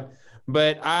fraud,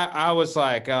 but I was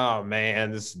like, oh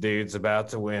man, this dude's about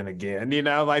to win again.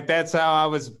 Like that's how I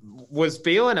was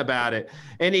feeling about it.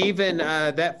 And even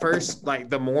that first, like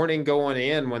the morning going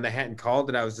in when they hadn't called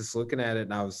it, I was just looking at it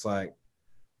and I was like,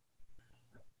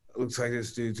 looks like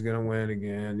this dude's gonna win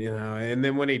again, And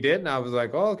then when he didn't, I was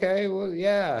like, oh, okay, well,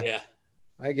 yeah,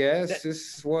 I guess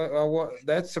this is what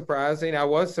that's surprising. I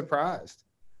was surprised.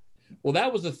 Well,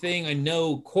 that was the thing. I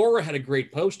know Cora had a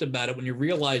great post about it when you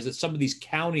realize that some of these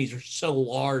counties are so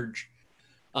large.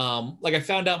 Like I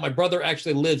found out my brother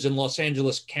actually lives in Los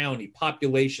Angeles County,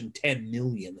 population 10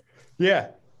 million. Yeah.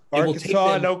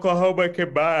 Arkansas and Oklahoma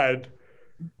combined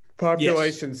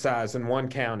population size in one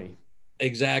county.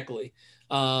 Exactly.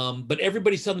 But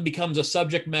everybody suddenly becomes a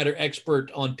subject matter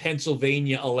expert on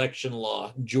Pennsylvania election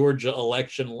law, Georgia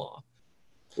election law.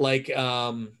 Like,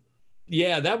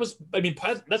 yeah, that was, I mean,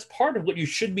 that's part of what you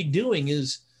should be doing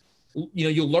is,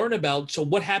 you learn about, so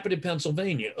what happened in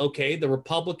Pennsylvania? Okay, the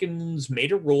Republicans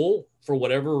made a rule for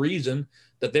whatever reason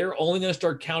that they're only going to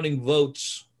start counting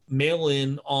votes mail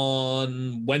in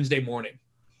on Wednesday morning.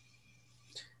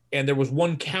 And there was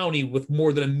one county with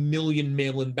more than 1 million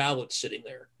mail-in ballots sitting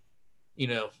there.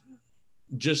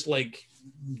 Just like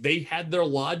they had their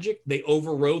logic, they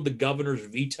overrode the governor's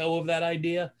veto of that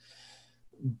idea.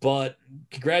 But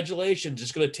congratulations,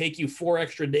 it's going to take you 4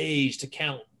 extra days to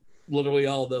count literally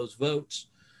all those votes.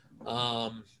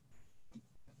 But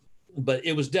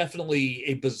it was definitely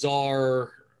a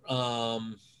bizarre.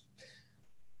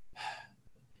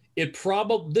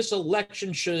 This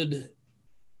election should,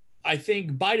 I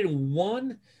think Biden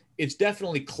won. It's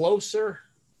definitely closer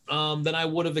than I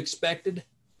would have expected.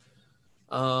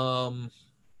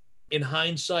 In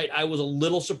hindsight, I was a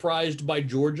little surprised by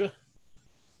Georgia.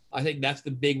 I think that's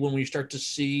the big one we start to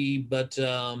see, but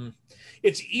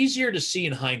it's easier to see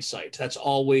in hindsight. That's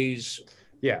always,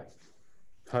 yeah.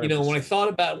 100%. When I thought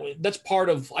about it, that's part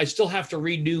of, I still have to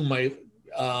redo my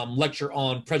lecture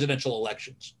on presidential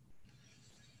elections.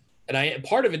 And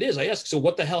part of it is I ask, so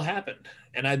what the hell happened?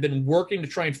 And I've been working to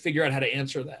try and figure out how to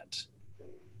answer that.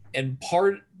 And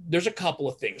there's a couple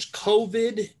of things.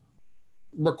 COVID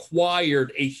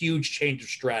required a huge change of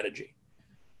strategy.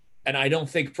 And I don't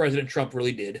think President Trump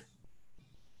really did.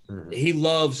 Mm-hmm. He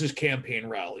loves his campaign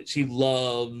rallies. He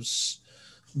loves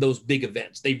those big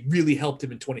events. They really helped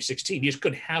him in 2016. He just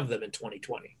couldn't have them in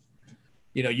 2020.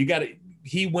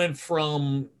 He went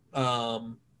from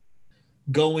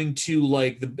going to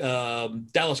like the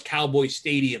Dallas Cowboys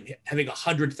Stadium, having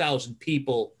 100,000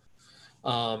 people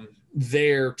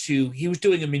there, to he was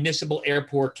doing a municipal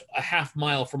airport a half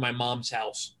mile from my mom's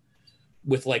house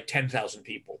with like 10,000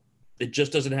 people. It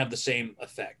just doesn't have the same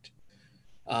effect.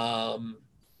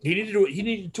 He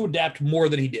needed to adapt more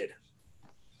than he did.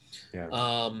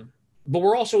 Yeah. But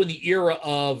we're also in the era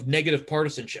of negative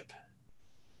partisanship.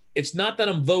 It's not that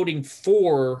I'm voting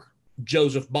for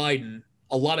Joseph Biden.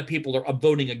 A lot of people are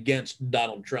voting against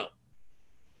Donald Trump.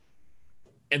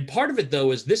 And part of it,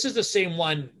 though, is this is the same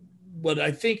line. What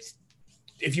I think,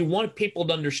 if you want people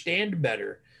to understand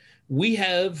better, we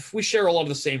share a lot of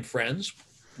the same friends.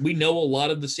 We know a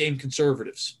lot of the same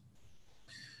conservatives.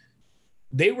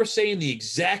 They were saying the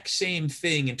exact same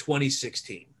thing in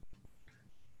 2016.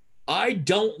 I'm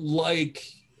not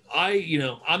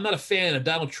a fan of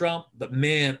Donald Trump, but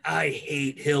man, I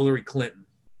hate Hillary Clinton.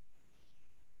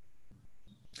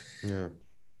 Yeah.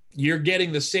 You're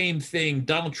getting the same thing.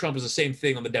 Donald Trump is the same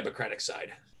thing on the Democratic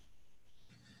side.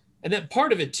 And then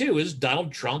part of it, too, is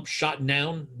Donald Trump shot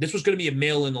down. This was going to be a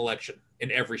mail-in election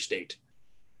in every state.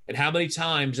 And how many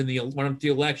times in the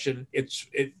election,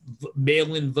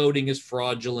 mail-in voting is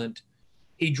fraudulent.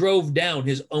 He drove down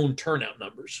his own turnout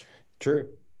numbers. True.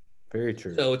 Very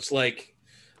true. So it's like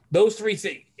those three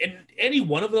things. And any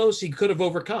one of those he could have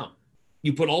overcome.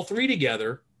 You put all three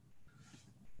together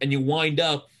and you wind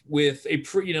up with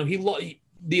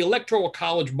the electoral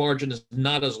college margin is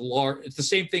not as large. It's the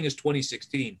same thing as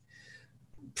 2016.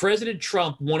 President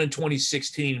Trump won in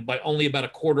 2016 by only about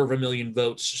 250,000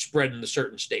 votes spread into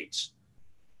certain states.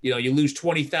 You lose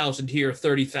 20,000 here,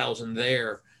 30,000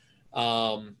 there.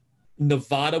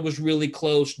 Nevada was really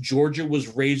close. Georgia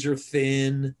was razor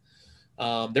thin.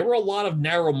 There were a lot of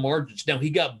narrow margins. Now he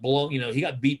got blown. He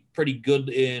got beat pretty good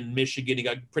in Michigan. He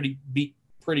got beat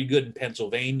pretty good in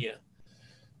Pennsylvania.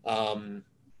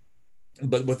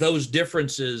 But with those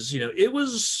differences, it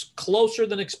was closer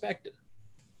than expected.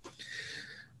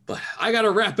 But I got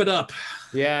to wrap it up.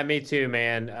 Yeah, me too,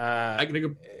 man. I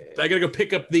gotta go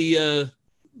pick up the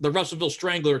Russellville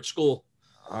Strangler at school.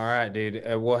 All right, dude.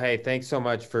 Well, hey, thanks so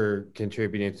much for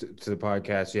contributing to the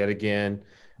podcast yet again.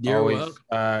 You're welcome.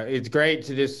 It's great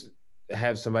to just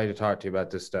have somebody to talk to about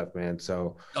this stuff, man.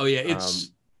 So, oh yeah,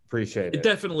 appreciate it. It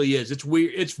definitely is. It's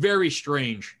weird. It's very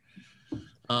strange.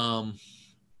 Well,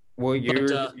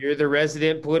 you're the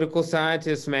resident political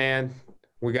scientist, man.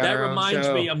 We got that our own reminds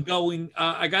show. me. I'm going.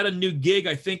 I got a new gig.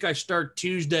 I think I start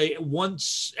Tuesday. It won't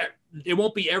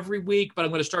be every week, but I'm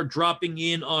going to start dropping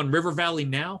in on River Valley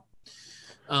Now.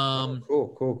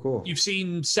 Cool. You've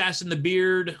seen Sass and the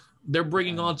Beard. They're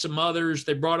bringing on some others.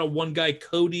 They brought on one guy,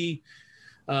 Cody.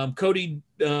 Cody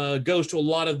goes to a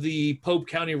lot of the Pope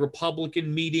County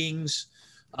Republican meetings.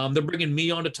 They're bringing me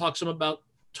on to talk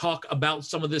about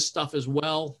some of this stuff as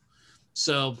well.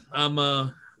 So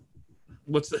I'm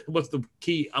what's the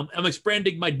key? I'm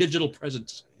expanding my digital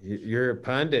presence. You're a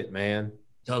pundit, man.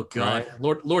 Oh God,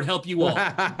 right. Lord help you all. All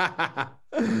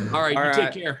right,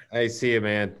 take care. I see you,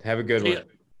 man. Have a good one.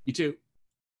 You too.